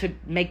able to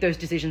make those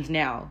decisions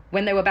now.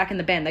 When they were back in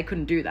the band, they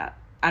couldn't do that.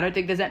 I don't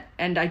think there's that.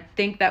 And I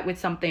think that with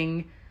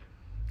something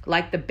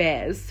like the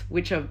Bears,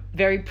 which are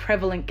very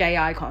prevalent gay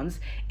icons,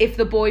 if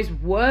the boys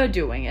were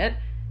doing it,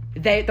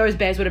 those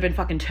Bears would have been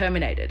fucking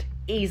terminated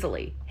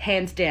easily,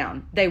 hands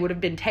down. They would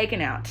have been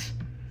taken out.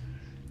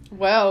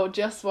 Well,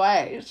 just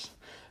wait,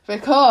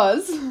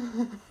 because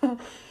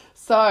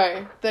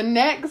so the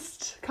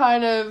next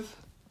kind of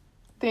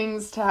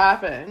things to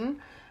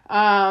happen,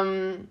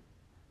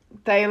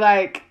 they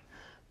like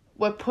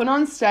were put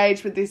on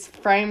stage with this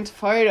framed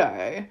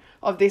photo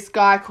of this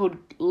guy called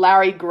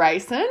Larry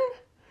Grayson.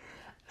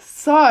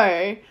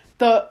 So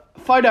the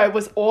photo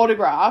was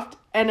autographed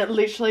and it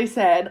literally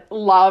said,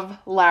 "Love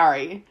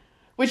Larry."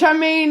 Which, I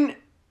mean,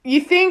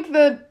 you think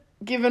that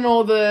given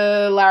all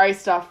the Larry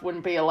stuff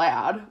wouldn't be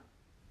allowed,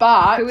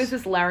 but... Who is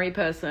this Larry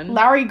person?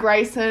 Larry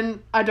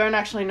Grayson, I don't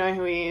actually know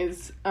who he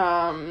is.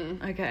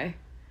 Okay.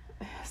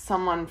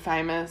 Someone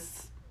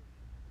famous,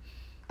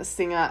 a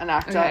singer, an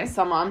actor,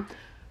 someone.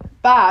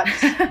 But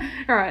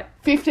all right.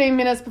 15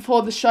 minutes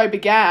before the show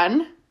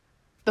began,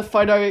 the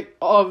photo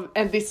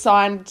and this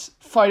signed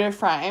photo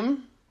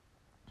frame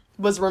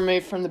was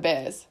removed from the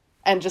Bears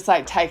and just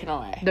like taken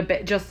away.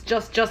 Just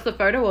the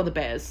photo or the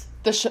Bears?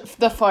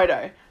 The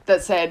photo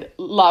that said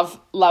love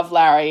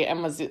Larry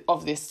and was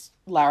of this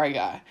Larry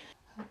guy.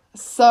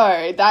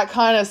 So that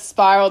kind of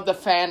spiraled the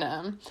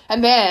fandom.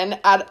 And then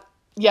at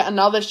yet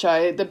another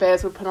show, the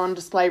Bears were put on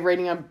display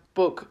reading a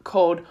book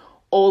called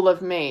All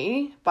of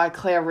Me by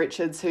Claire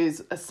Richards,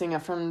 who's a singer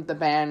from the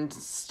band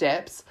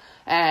Steps.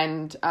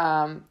 And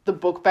the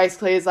book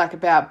basically is like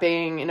about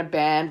being in a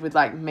band with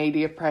like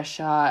media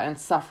pressure and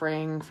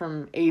suffering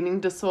from eating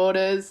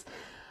disorders,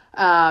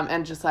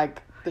 and just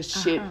like the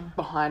shit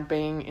behind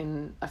being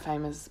in a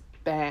famous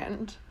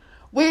band,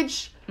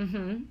 which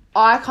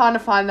I kind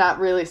of find that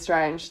really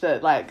strange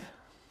that like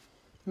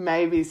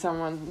maybe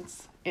someone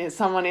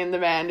in the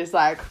band is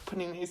like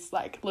putting these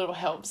like little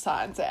help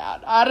signs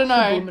out. I don't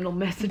know. Subliminal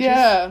messages.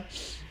 Yeah.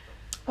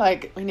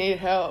 Like, we need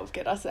help.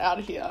 Get us out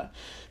of here.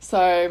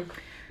 So...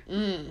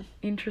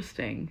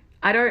 Interesting.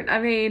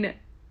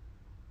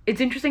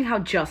 It's interesting how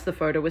just the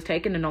photo was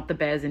taken and not the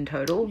Bears in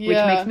total,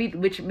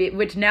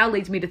 which now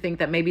leads me to think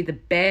that maybe the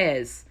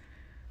Bears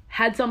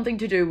had something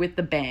to do with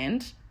the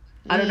band.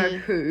 I don't know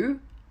who.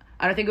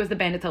 I don't think it was the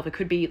band itself. It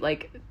could be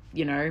like,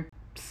 you know,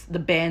 the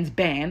band's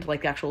band,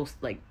 like the actual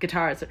like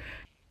guitarist.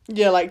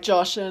 Yeah, like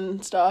Josh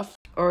and stuff.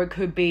 Or it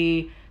could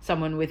be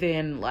someone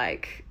within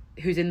like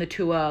who's in the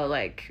tour,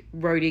 like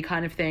roadie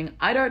kind of thing.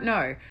 I don't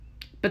know.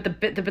 But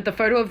the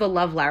photo of the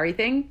Love Larry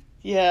thing,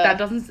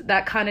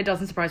 that kind of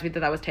doesn't surprise me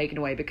that was taken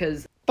away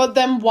because... But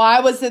then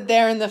why was it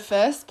there in the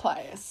first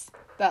place?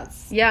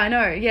 That's Yeah, I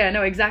know. Yeah,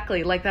 no,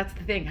 exactly. Like, that's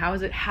the thing. How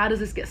does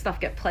this stuff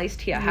get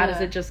placed here? How does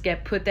Yeah. it just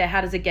get put there? How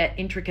does it get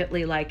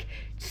intricately, like,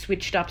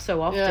 switched up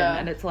so often? Yeah.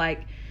 And it's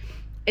like,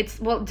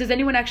 does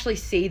anyone actually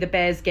see the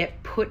bears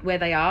get put where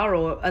they are,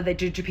 or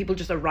do people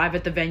just arrive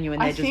at the venue and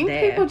they're I just think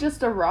there? people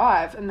just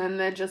arrive and then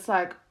they're just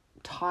like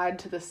tied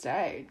to the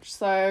stage.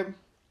 So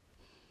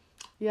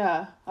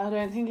yeah, I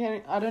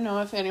don't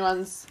know if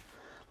anyone's,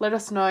 let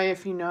us know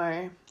if you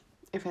know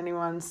if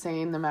anyone's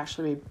seen them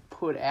actually be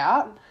put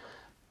out.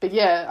 But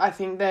yeah, I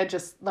think they're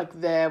just like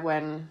there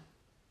when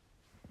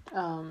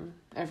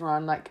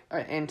everyone like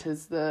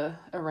enters the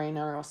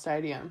arena or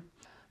stadium.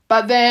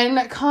 But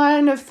then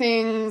kind of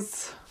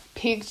things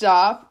picked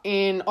up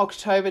in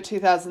October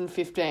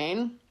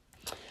 2015,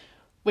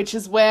 which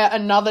is where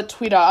another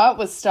Twitter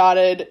was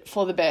started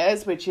for the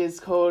Bears, which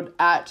is called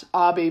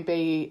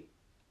 @RBBSBB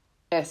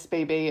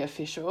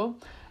official.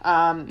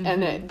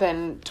 And it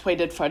then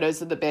tweeted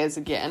photos of the Bears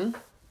again.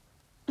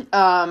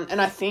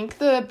 And I think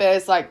the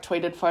Bears like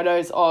tweeted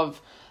photos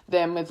of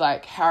them with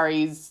like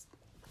Harry's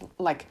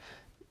like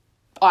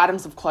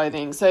items of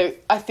clothing. So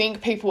I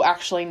think people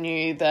actually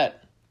knew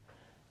that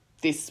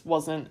this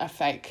wasn't a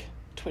fake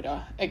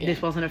Twitter again.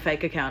 This wasn't a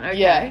fake account. Okay.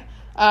 Yeah.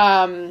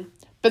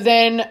 But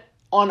then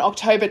on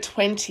October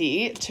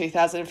 20,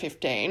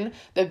 2015,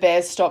 the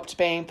Bears stopped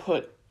being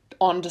put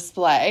on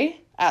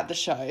display at the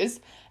shows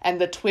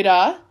and the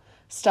Twitter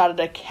started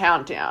a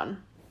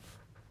countdown.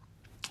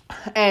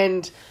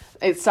 And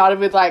it started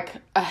with like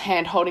a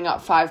hand holding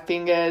up 5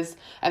 fingers,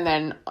 and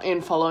then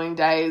in following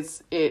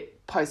days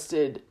it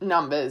posted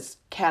numbers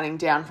counting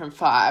down from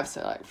 5,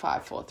 so like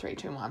 5, 4, 3,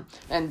 2, 1,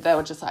 and they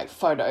were just like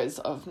photos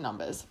of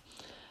numbers.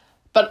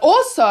 But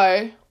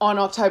also on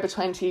October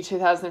 20,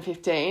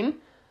 2015,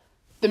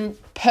 the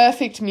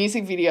Perfect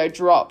music video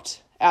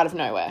dropped out of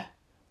nowhere.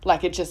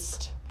 Like it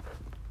just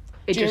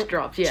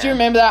dropped, yeah. Do you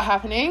remember that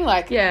happening?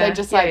 Like they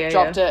just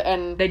dropped it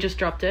and they just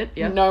dropped it,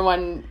 yeah. No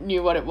one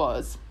knew what it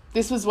was.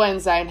 This was when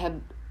Zayn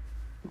had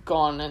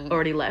gone and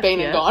already left,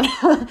 been and gone.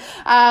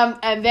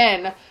 And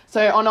then,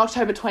 so on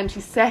October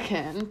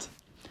 22nd,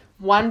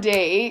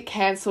 1D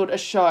cancelled a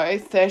show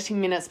 30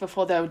 minutes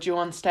before they were due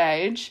on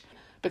stage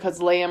because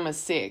Liam was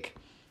sick.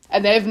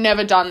 And they've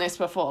never done this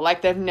before.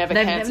 Like, they've never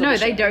cancelled a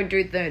show. They don't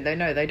do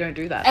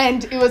that.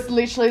 And it was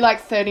literally like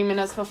 30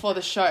 minutes before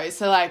the show.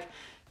 So, like,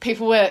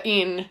 people were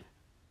in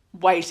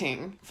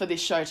waiting for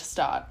this show to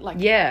start. Like,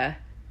 Yeah,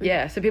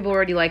 so people were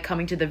already, like,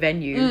 coming to the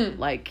venue,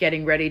 like,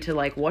 getting ready to,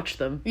 like, watch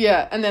them.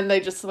 yeah, and then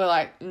they just were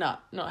like, nah,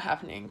 not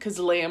happening, because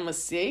Liam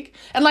was sick.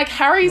 And, like,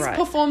 Harry's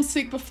performed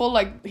sick before,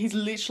 like, he's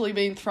literally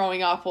been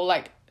throwing up or,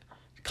 like,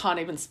 can't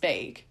even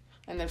speak,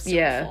 and they've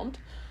still performed.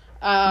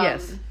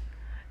 Yes.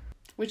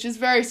 Which is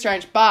very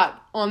strange. But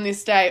on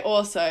this day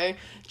also,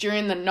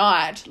 during the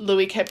night,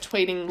 Louis kept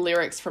tweeting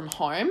lyrics from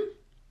Home.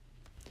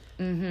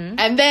 Mm-hmm.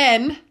 And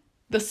then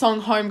the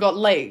song Home got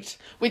leaked,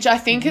 which I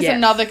think is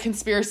another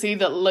conspiracy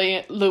that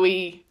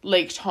Louis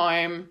leaked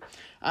Home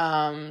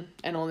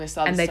and all this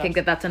other stuff. And they think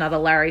that that's another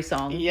Larry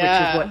song,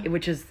 Yeah.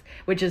 which is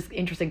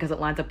interesting because it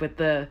lines up with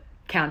the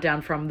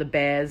countdown from the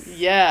Bears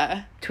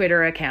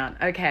Twitter account.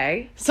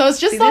 Okay. So it's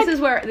just like this is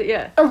where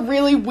a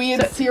really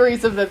weird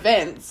series of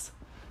events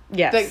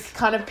yes. that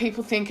kind of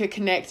people think are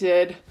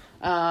connected.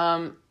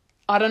 I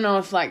don't know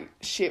if like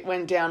shit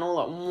went down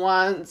all at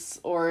once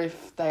or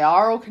if they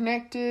are all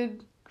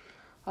connected.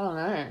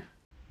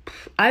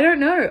 I don't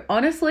know.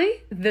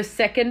 Honestly, the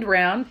second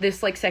round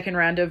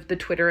of the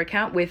Twitter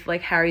account with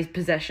like Harry's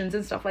possessions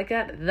and stuff like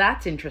that,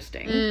 that's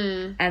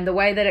interesting. And the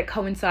way that it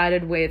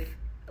coincided with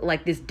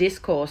like this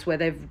discourse where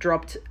they've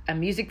dropped a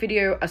music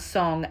video, a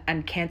song,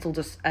 and cancelled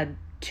a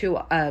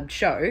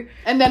show.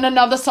 And then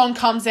another song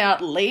comes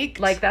out leaked.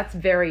 Like, that's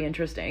very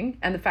interesting.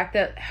 And the fact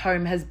that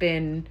Home has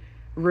been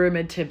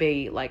rumoured to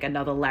be like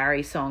another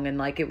Larry song, and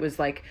like it was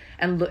like,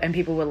 and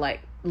people were like,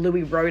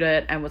 Louis wrote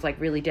it and was like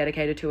really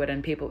dedicated to it,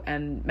 and people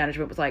and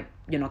management was like,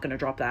 you're not going to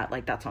drop that,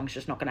 like that song's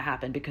just not going to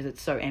happen because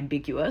it's so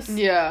ambiguous.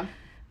 Yeah.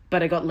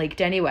 But it got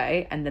leaked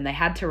anyway, and then they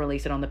had to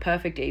release it on the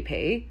Perfect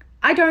EP.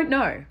 I don't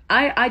know.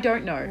 I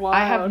don't know. Wild.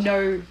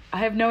 I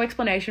have no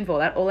explanation for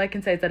that. All I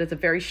can say is that it's a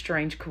very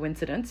strange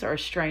coincidence or a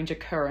strange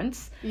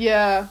occurrence.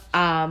 Yeah.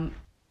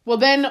 Well,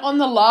 then on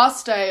the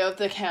last day of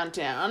the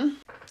countdown,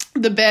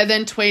 the Bear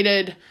then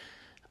tweeted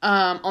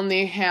on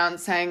the account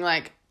saying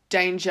like,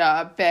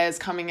 danger, bears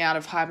coming out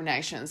of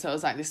hibernation. So it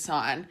was like this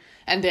sign.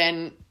 And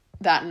then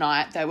that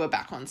night they were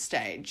back on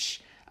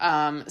stage.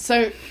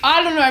 So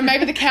I don't know,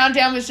 maybe the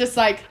countdown was just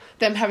like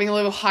them having a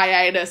little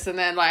hiatus and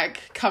then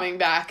like coming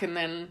back and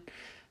then,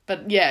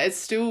 but yeah, it's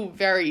still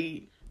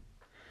very...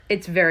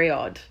 It's very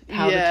odd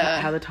how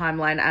the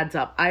timeline adds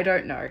up. I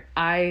don't know.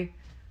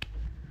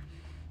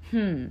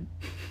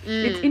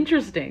 It's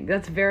interesting.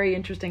 That's very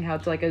interesting how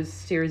it's like a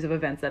series of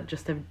events that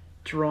just have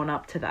drawn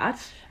up to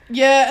that.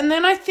 Yeah, and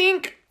then I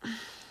think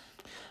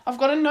I've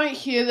got a note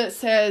here that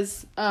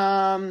says,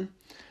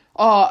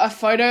 a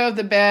photo of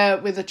the bear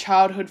with a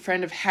childhood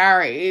friend of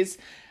Harry's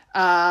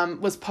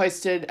was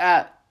posted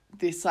at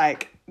this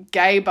like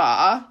gay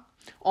bar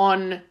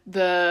on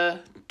the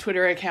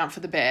Twitter account for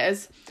the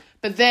Bears.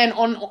 But then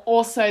on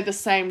also the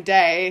same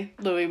day,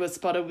 Louis was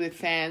spotted with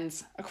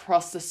fans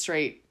across the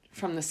street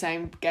from the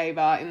same gay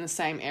bar in the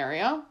same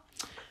area.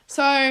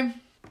 So, I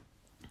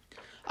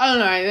don't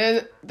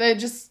know, they're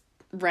just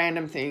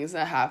random things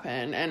that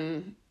happen,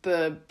 and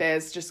the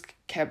Bears just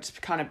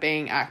kept kind of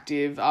being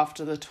active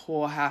after the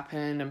tour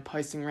happened and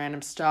posting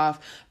random stuff.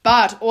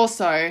 But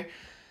also,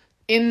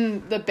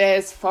 in the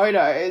Bears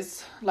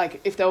photos, like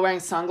if they were wearing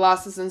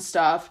sunglasses and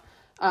stuff,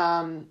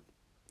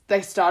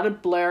 they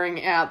started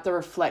blurring out the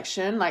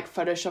reflection, like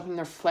photoshopping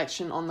the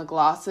reflection on the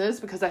glasses,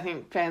 because I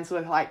think fans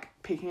were like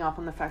picking up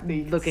on the fact that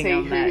you could see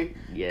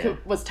who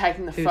was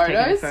taking the photos.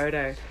 Taking the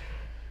photo.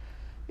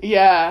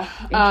 Yeah.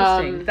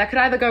 Interesting. That could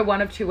either go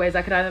one of two ways.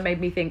 That could either make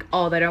me think,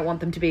 oh, they don't want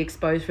them to be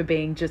exposed for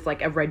being just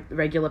like a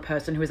regular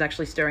person who is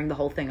actually stirring the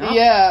whole thing up.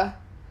 Yeah.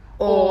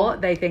 Or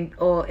they think,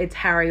 or it's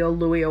Harry or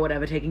Louis or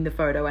whatever taking the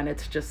photo, and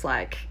it's just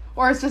like...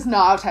 Or it's just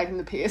Niall taking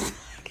the piss.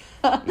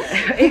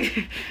 Yeah,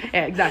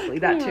 exactly.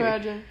 That too.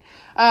 Imagine.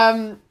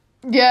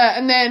 Yeah,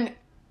 and then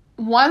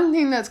one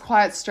thing that's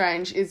quite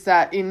strange is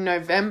that in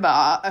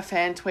November, a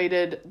fan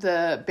tweeted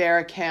the Bear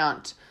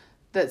account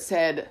that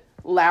said,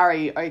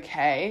 Larry,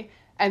 okay,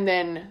 and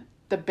then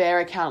the Bear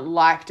account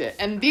liked it.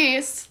 And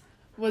this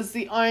was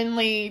the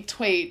only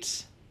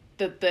tweet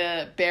that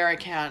the Bear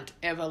account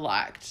ever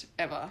liked,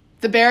 ever.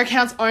 The Bear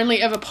account's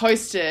only ever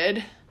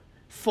posted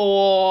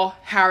for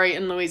Harry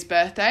and Louis'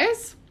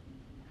 birthdays.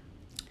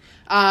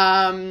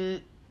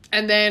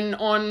 And then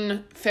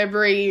on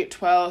February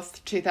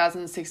 12th,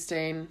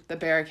 2016, the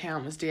Bear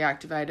account was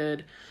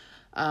deactivated,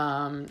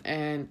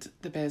 and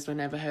the Bears were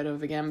never heard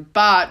of again.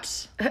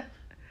 But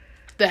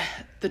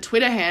the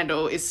Twitter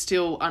handle is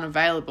still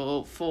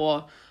unavailable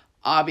for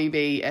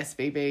RBB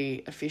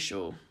SBB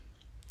official.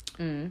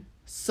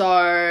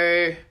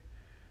 So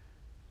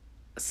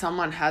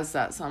someone has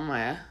that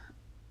somewhere.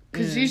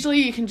 Because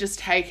usually you can just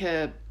take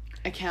a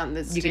account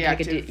that's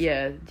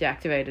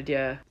deactivated,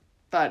 yeah.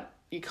 But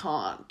you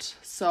can't.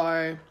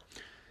 So,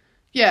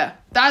 yeah,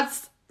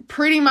 that's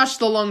pretty much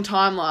the long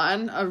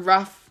timeline, a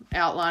rough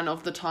outline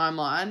of the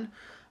timeline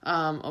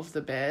of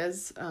the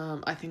Bears.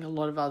 I think a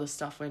lot of other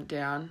stuff went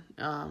down,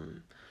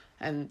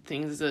 and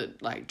things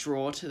that, like,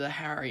 draw to the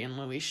Harry and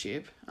Louis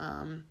ship.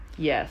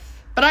 Yes.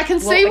 But I can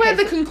see where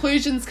the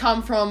conclusions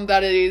come from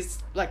that it is,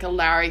 like, a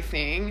Larry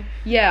thing.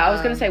 Yeah, I was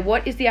going to say,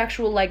 what is the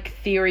actual, like,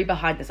 theory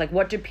behind this? Like,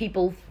 what do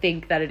people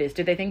think that it is?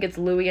 Do they think it's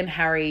Louis and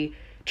Harry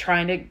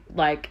trying to,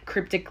 like,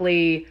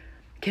 cryptically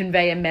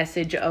convey a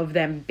message of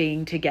them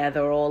being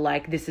together, or,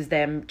 like, this is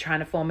them trying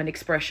to form an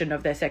expression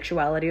of their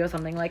sexuality or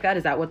something like that?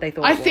 Is that what they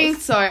thought it was? I think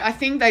so. I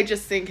think they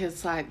just think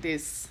it's, like,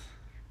 this...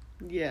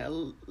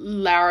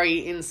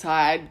 Larry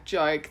inside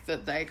joke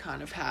that they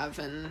kind of have,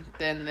 and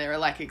then they're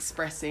like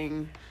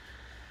expressing,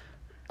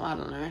 I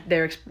don't know.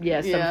 They're some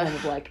form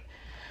of like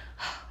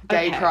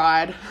gay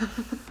pride.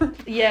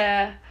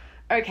 Yeah.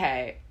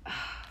 Okay.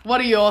 What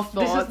are your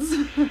thoughts?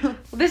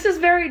 This is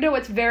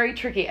it's very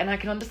tricky, and I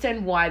can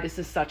understand why this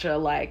is such a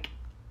like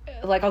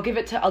I'll give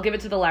it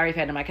to the Larry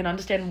fandom. I can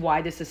understand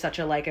why this is such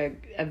a like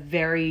a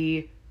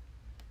very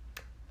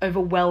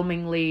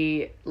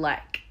overwhelmingly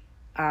like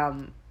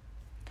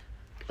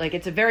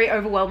it's a very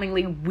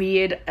overwhelmingly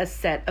weird a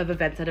set of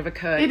events that have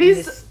occurred in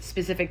this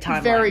specific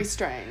timeline. Very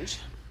strange.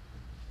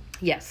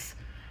 Yes.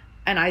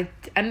 And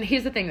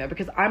here's the thing though,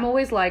 because I'm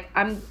always like,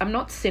 I'm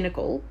not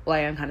cynical. Well, I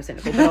am kind of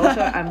cynical, but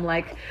also I'm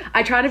like,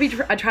 I try to be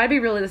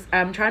realistic.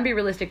 I'm trying to be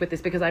realistic with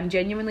this, because I'm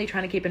genuinely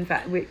trying to keep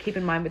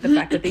in mind with the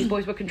fact that these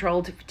boys were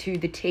controlled to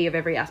the T of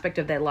every aspect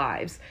of their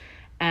lives.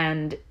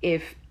 And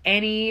if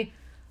any,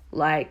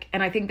 like,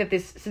 and I think that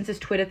since this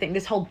Twitter thing,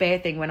 this whole Bear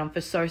thing went on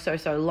for so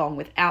long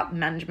without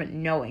management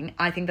knowing,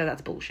 I think that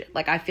that's bullshit.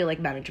 Like, I feel like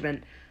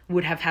management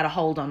would have had a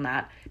hold on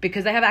that,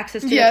 because they have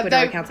access to their Twitter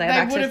accounts. They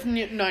would have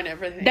known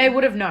everything. They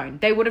would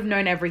have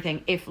known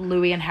everything if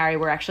Louis and Harry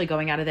were actually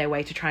going out of their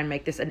way to try and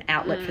make this an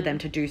outlet for them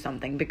to do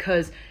something,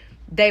 because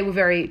they were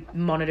very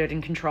monitored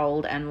and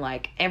controlled, and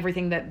like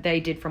everything that they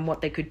did, from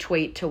what they could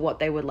tweet to what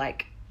they would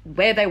like,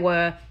 where they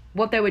were,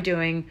 what they were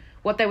doing,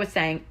 what they were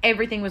saying,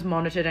 everything was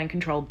monitored and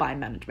controlled by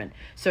management.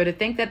 So to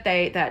think that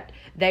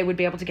they would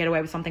be able to get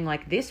away with something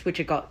like this, which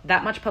had got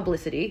that much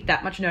publicity,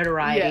 that much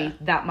notoriety,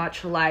 that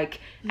much like,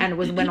 and it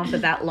went on for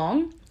that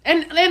long.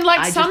 And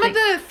like some of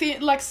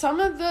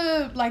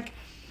the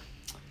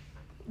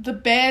the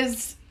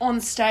Bears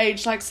on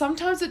stage, like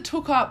sometimes it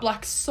took up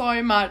like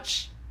so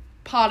much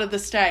part of the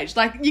stage.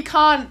 Like you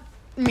can't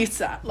miss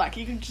that. Like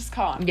you just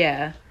can't.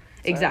 Yeah. So.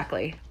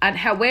 Exactly. And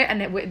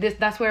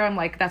that's where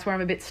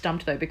I'm a bit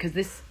stumped though, because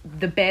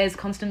the Bears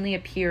constantly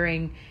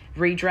appearing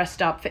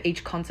redressed up for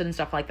each concert and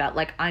stuff like that.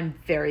 Like, I'm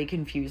very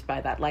confused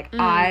by that. Like,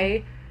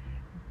 I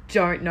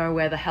don't know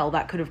where the hell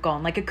that could have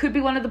gone. Like, it could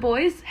be one of the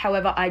boys.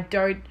 However, I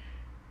don't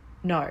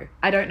know.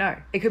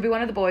 It could be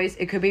one of the boys.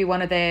 It could be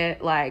one of their,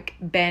 like,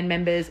 band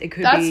members. It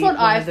could be... That's what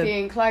I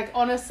think. Like,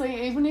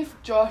 honestly, even if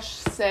Josh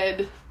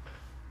said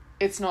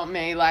it's not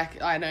me,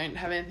 like, I don't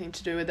have anything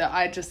to do with it,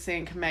 I just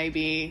think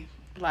maybe...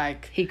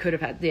 Like, he could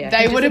have had,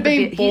 they would have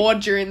been bored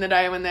during the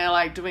day when they're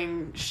like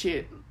doing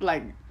shit,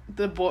 like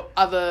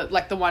other,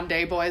 like, the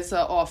 1D boys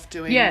are off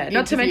doing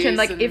not to mention,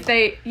 like,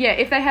 interviews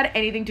if they had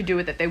anything to do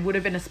with it, there would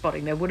have been a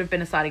spotting, there would have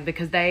been a sighting,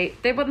 because they're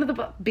one of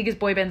the biggest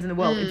boy bands in the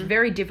world. It's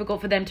very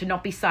difficult for them to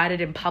not be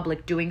sighted in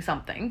public doing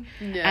something.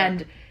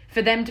 And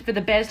for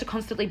the Bears to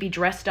constantly be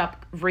dressed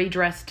up,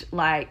 redressed,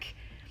 like,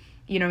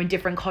 you know, in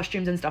different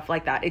costumes and stuff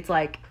like that, it's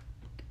like,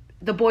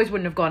 the boys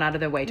wouldn't have gone out of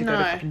their way to go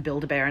to fucking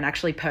Build-A-Bear and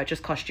actually purchase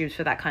costumes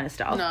for that kind of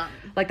stuff. No.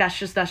 Like, that's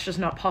just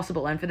not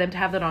possible. And for them to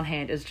have that on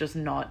hand is just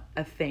not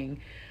a thing.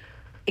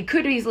 It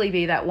could easily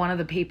be that one of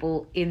the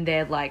people in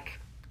their, like,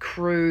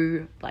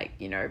 crew, like,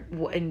 you know,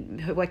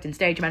 who worked in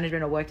stage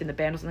management or worked in the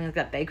band or something like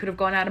that, they could have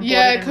gone out and bought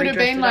it it could have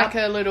been like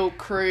a little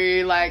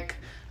crew, like,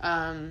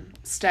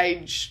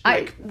 stage,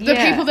 like, the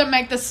people that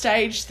make the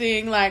stage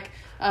thing, like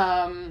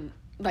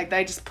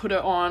they just put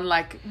it on,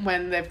 like,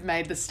 when they've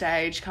made the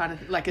stage, kind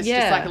of, like, it's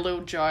just like a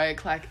little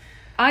joke, like.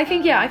 I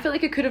think, I feel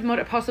like it could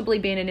have possibly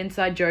been an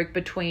inside joke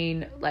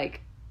between,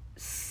 like,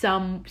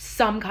 some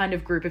kind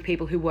of group of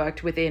people who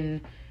worked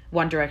within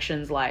One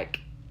Direction's, like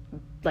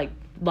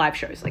live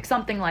shows, like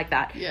something like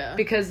that. Yeah.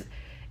 Because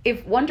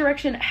if One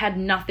Direction had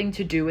nothing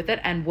to do with it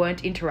and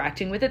weren't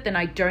interacting with it, then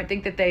I don't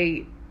think that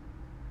they,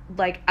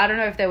 like, I don't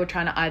know if they were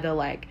trying to either,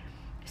 like,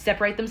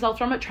 separate themselves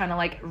from it, trying to,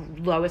 like,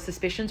 lower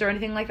suspicions or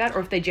anything like that, or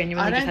if they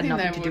genuinely just had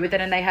nothing to do with it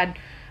and they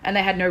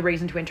had no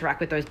reason to interact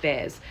with those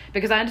bears.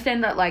 Because I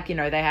understand that, like, you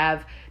know,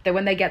 that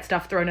when they get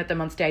stuff thrown at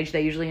them on stage,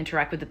 they usually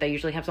interact with it, they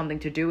usually have something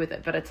to do with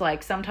it, but it's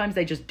like sometimes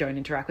they just don't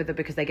interact with it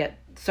because they get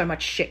so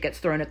much shit gets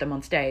thrown at them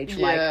on stage,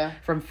 like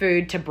from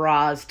food to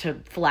bras to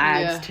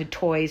flags to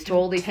toys to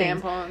all these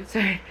tampons.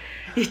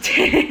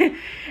 things.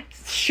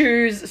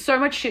 Shoes, so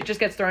much shit just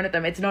gets thrown at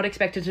them. It's not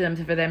expected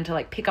for them to,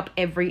 like, pick up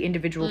every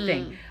individual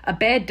thing. A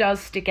bear does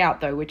stick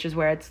out, though, which is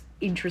where it's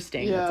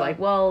interesting. It's like,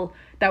 well,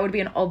 that would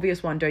be an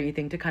obvious one, don't you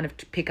think, to kind of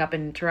pick up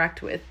and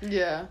interact with.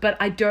 But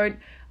I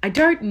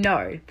don't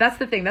know. That's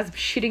the thing that's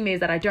shitting me, is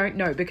that I don't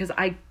know, because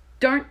I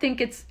don't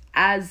think it's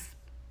as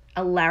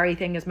a Larry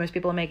thing as most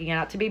people are making it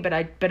out to be, but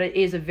it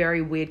is a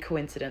very weird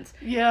coincidence.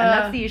 And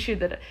that's the issue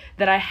that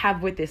I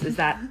have with this, is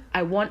that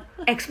I want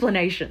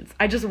explanations.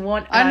 I just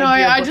want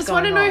I just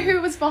want to know who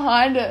was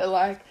behind it.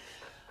 Like,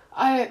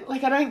 I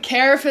don't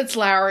care if it's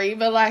Larry,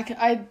 but, like,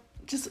 I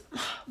just,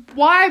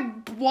 why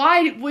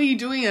were you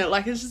doing it?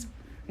 Like, it's just,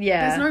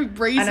 there's no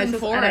reason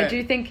for it. And I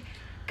do think,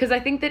 because I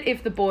think that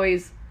if the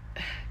boys,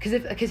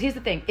 because here's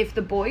the thing, if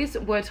the boys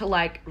were to,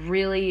 like,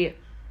 really,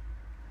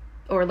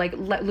 or, like,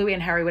 Louis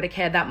and Harry were to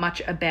care that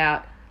much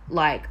about,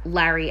 like,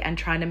 Larry and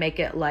trying to make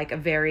it, like, a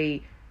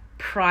very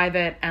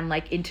private and,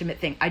 like, intimate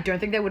thing, I don't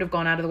think they would have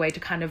gone out of the way to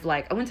kind of,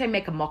 like, I wouldn't say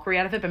make a mockery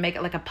out of it, but make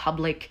it, like, a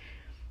public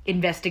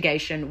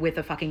investigation with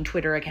a fucking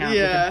Twitter account,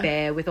 with a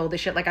bear, with all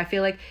this shit. Like, I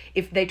feel like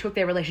if they took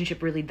their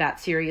relationship really that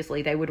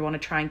seriously, they would want to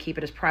try and keep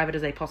it as private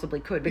as they possibly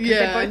could, because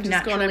they're both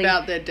just gone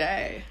about their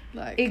day.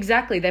 Like,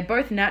 exactly, they're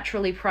both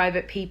naturally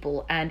private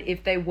people, and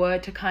if they were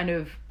to kind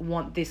of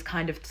want this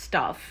kind of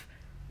stuff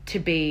to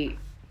be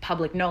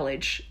public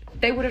knowledge,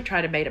 they would have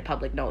tried to make it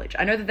public knowledge.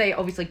 I know that they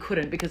obviously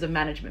couldn't because of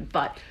management,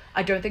 but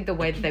I don't think the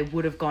way that they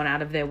would have gone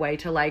out of their way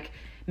to, like,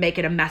 make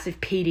it a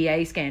massive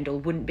PDA scandal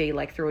wouldn't be,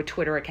 like, through a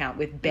Twitter account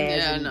with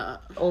bears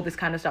all this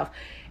kind of stuff.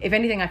 If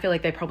anything, I feel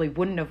like they probably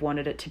wouldn't have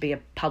wanted it to be a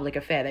public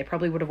affair. They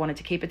probably would have wanted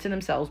to keep it to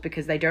themselves,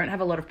 because they don't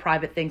have a lot of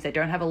private things. They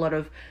don't have a lot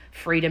of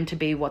freedom to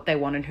be what they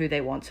want and who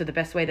they want. So the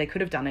best way they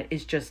could have done it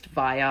is just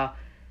via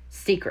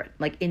secret,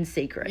 like, in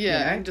secret.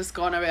 Yeah, you know? just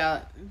gone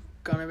about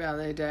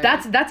their day.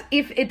 That's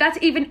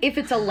even if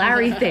it's a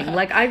Larry thing.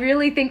 Like, I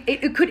really think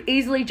it could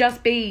easily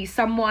just be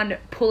someone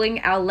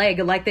pulling our leg,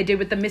 like they did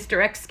with the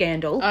Mr. X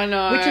scandal. I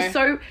know.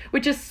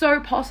 Which is so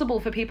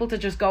possible for people to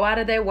just go out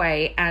of their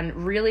way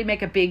and really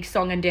make a big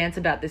song and dance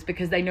about this,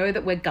 because they know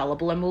that we're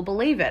gullible and we'll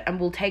believe it, and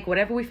we'll take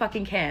whatever we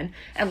fucking can.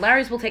 And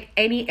Larry's will take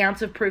any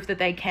ounce of proof that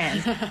they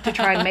can to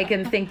try and make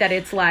them think that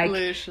it's like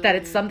that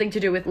it's something to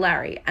do with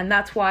Larry. And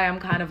that's why I'm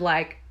kind of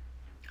like,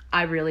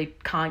 I really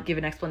can't give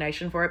an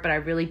explanation for it, but I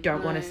really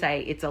don't want to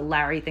say it's a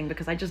Larry thing,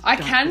 because I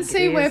can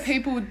see where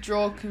people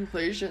draw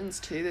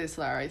conclusions to this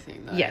Larry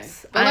thing, though.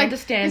 Yes, but, like, I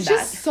understand that.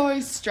 It's just so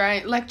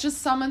strange. Like, just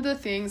some of the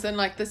things and,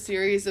 like, the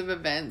series of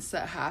events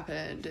that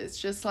happened. It's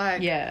just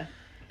like,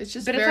 it's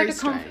just very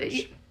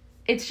strange.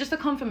 It's just a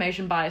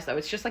confirmation bias, though.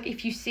 It's just like,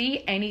 if you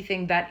see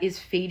anything that is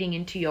feeding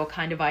into your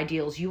kind of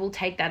ideals, you will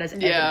take that as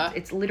evidence.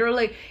 It's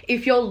literally,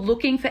 if you're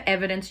looking for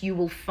evidence, you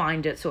will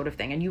find it, sort of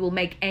thing, and you will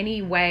make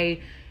any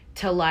way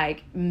to,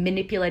 like,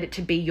 manipulate it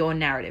to be your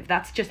narrative.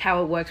 That's just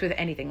how it works with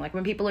anything. Like,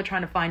 when people are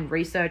trying to find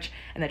research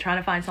and they're trying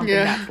to find something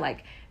that's,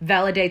 like,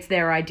 validates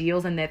their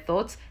ideals and their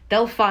thoughts,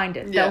 they'll find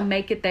it. They'll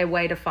make it their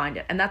way to find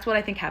it. And that's what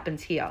I think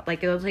happens here.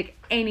 Like, they'll take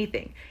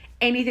anything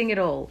at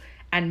all,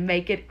 and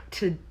make it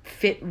to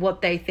fit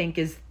what they think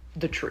is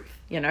the truth,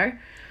 you know?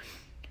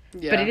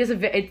 But it is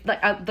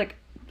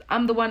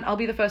I'll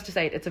be the first to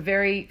say it. It's a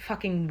very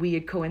fucking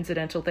weird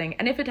coincidental thing.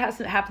 And if it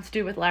happens to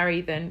do with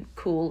Larry, then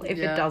cool. If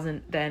it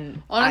doesn't,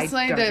 then honestly,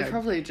 I don't they're know.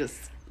 probably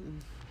just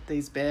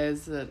these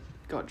bears that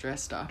got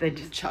dressed up. They and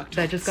just chucked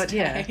they on just got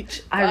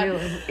stage. I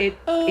really it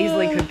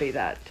easily could be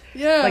that.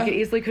 Yeah. Like it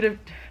easily could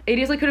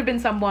have been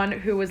someone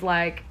who was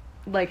like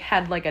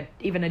had like a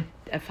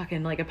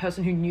fucking like a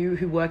person who knew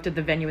who worked at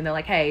the venue, and they're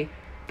like, hey,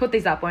 put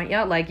these up, won't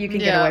you? Like you can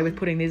get away with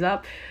putting these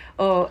up,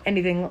 or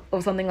anything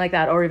or something like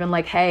that, or even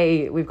like,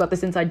 hey, we've got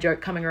this inside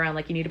joke coming around,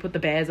 like you need to put the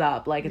bears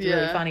up, like it's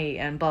really funny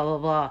and blah blah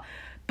blah.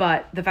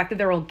 But the fact that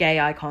they're all gay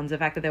icons, the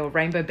fact that they were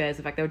rainbow bears,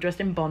 the fact they were dressed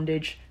in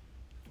bondage,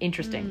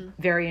 interesting,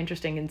 very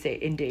interesting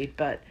indeed.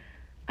 But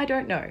I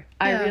don't know.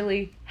 I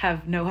really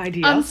have no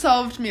idea.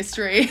 Unsolved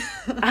mystery.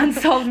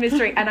 Unsolved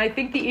mystery. And I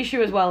think the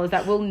issue as well is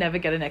that we'll never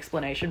get an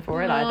explanation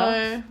for it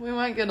either. No, we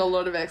won't get a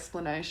lot of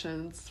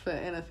explanations for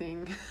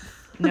anything.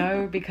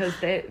 No, because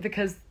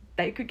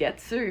they could get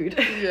sued.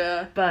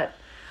 Yeah. But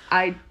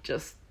I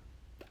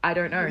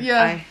don't know.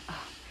 Yeah.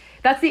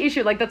 That's the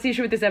issue. Like, that's the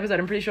issue with this episode.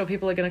 I'm pretty sure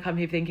people are going to come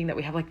here thinking that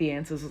we have, like, the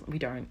answers. We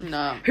don't.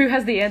 No. Who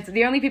has the answer?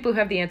 The only people who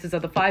have the answers are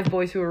the 5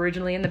 boys who were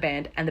originally in the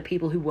band and the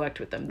people who worked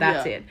with them.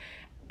 That's it.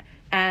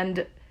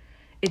 And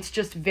it's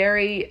just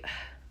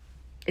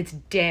it's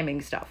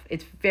damning stuff.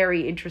 It's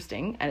very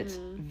interesting, and it's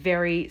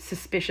very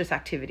suspicious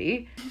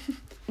activity.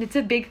 It's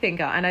a big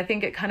thinker, and I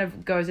think it kind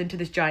of goes into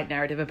this giant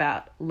narrative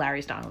about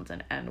Larry Styles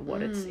and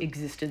what its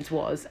existence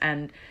was.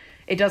 And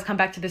it does come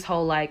back to this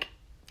whole, like,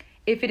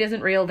 if it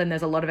isn't real, then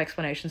there's a lot of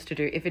explanations to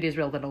do. If it is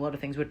real, then a lot of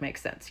things would make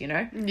sense, you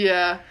know?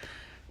 Yeah.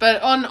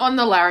 But on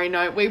the Larry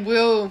note, we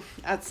will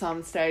at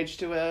some stage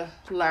do a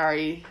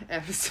Larry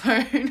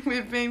episode.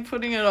 We've been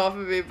putting it off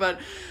a bit, but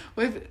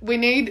we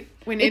need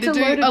to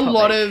do a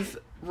lot of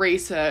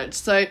research.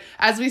 So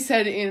as we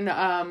said in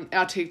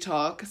our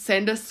TikTok,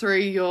 send us through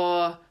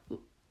your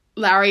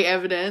Larry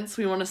evidence.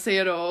 We want to see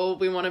it all.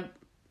 We want to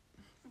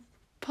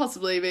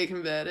possibly be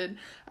converted.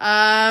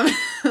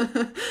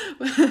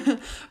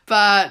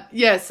 But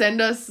yeah,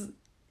 send us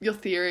your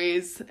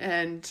theories,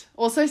 and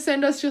also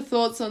send us your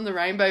thoughts on the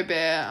Rainbow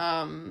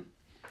Bear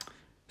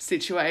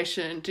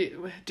situation.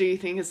 Do you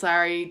think it's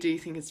Larry? Do you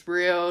think it's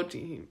real? Do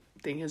you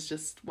think it's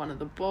just one of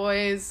the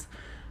boys?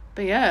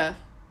 But yeah,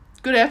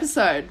 good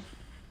episode.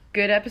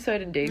 Good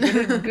episode indeed.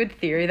 Good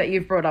theory that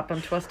you've brought up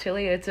onto us,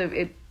 Tilly. It's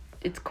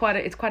quite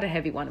a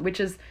heavy one, which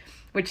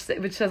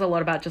says a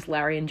lot about just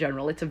Larry in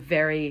general. It's a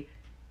very,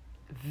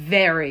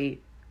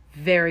 very,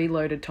 very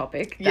loaded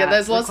topic. Yeah,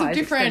 there's lots of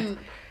different.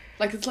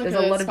 There's a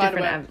lot of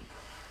different,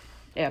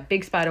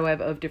 big spider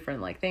web of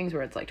different like things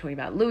where it's like talking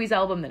about Louis'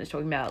 album, then it's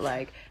talking about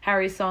like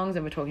Harry's songs,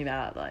 and we're talking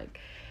about like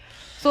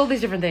all these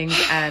different things.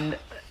 And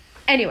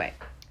anyway,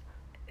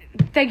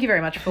 thank you very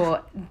much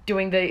for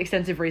doing the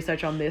extensive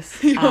research on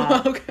this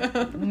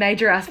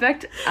major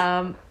aspect.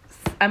 I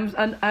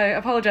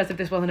apologize if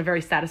this wasn't a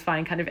very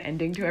satisfying kind of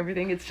ending to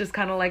everything. It's just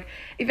kind of like,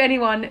 if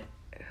anyone,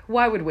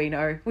 why would we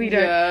know? We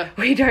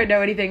don't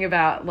know anything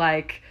about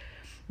like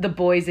the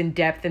boys in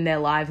depth in their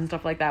lives and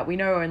stuff like that. We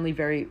know only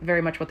very,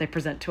 very much what they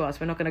present to us.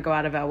 We're not going to go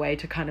out of our way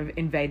to kind of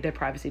invade their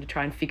privacy to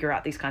try and figure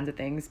out these kinds of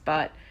things.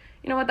 But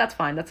you know what? That's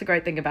fine. That's a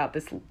great thing about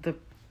the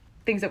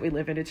things that we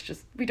live in. It's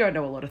just, we don't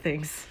know a lot of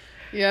things.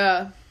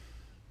 Yeah,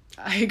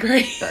 I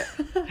agree.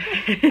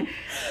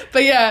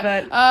 But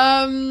yeah,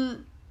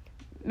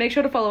 make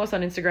sure to follow us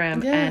on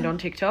Instagram and on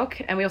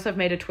TikTok. And we also have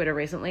made a Twitter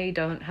recently.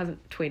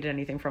 Hasn't tweeted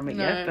anything from it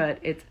yet, but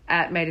it's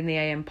at Made in the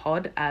AM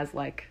Pod as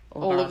like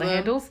all of our other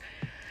handles.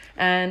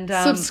 And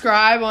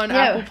subscribe on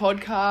Apple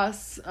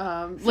Podcasts.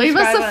 Leave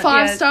us a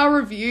 5-star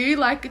review.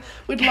 Like,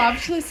 we'd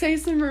love to see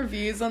some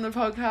reviews on the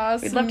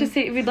podcast. We'd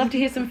love to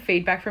hear some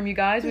feedback from you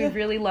guys. We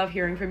really love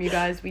hearing from you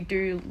guys. We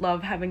do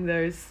love having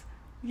those.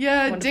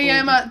 Yeah,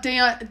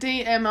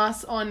 DM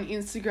us on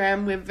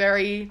Instagram. We're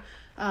very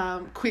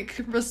quick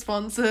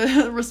responders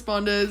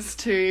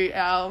to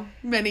our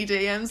many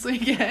DMs we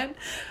get.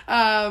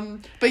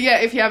 But yeah,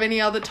 if you have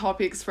any other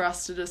topics for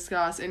us to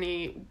discuss,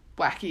 any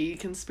wacky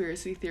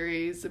conspiracy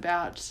theories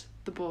about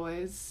the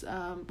boys,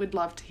 we'd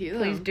love to hear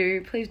them.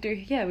 Please do.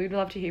 Yeah, we'd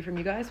love to hear from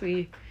you guys.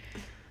 We'd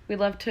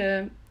love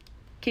to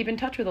keep in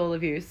touch with all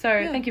of you. So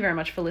thank you very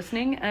much for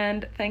listening,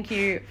 and thank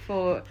you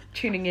for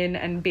tuning in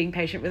and being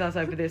patient with us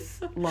over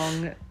this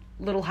long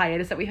little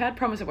hiatus that we had.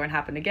 Promise it won't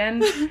happen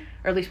again,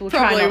 or at least we'll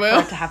try not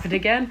for it to happen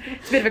again.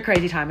 It's a bit of a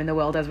crazy time in the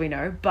world, as we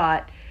know,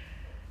 but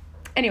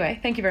anyway,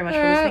 thank you very much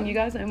for listening, you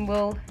guys, and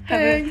we'll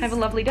have a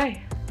lovely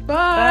day.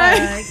 Bye.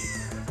 Bye.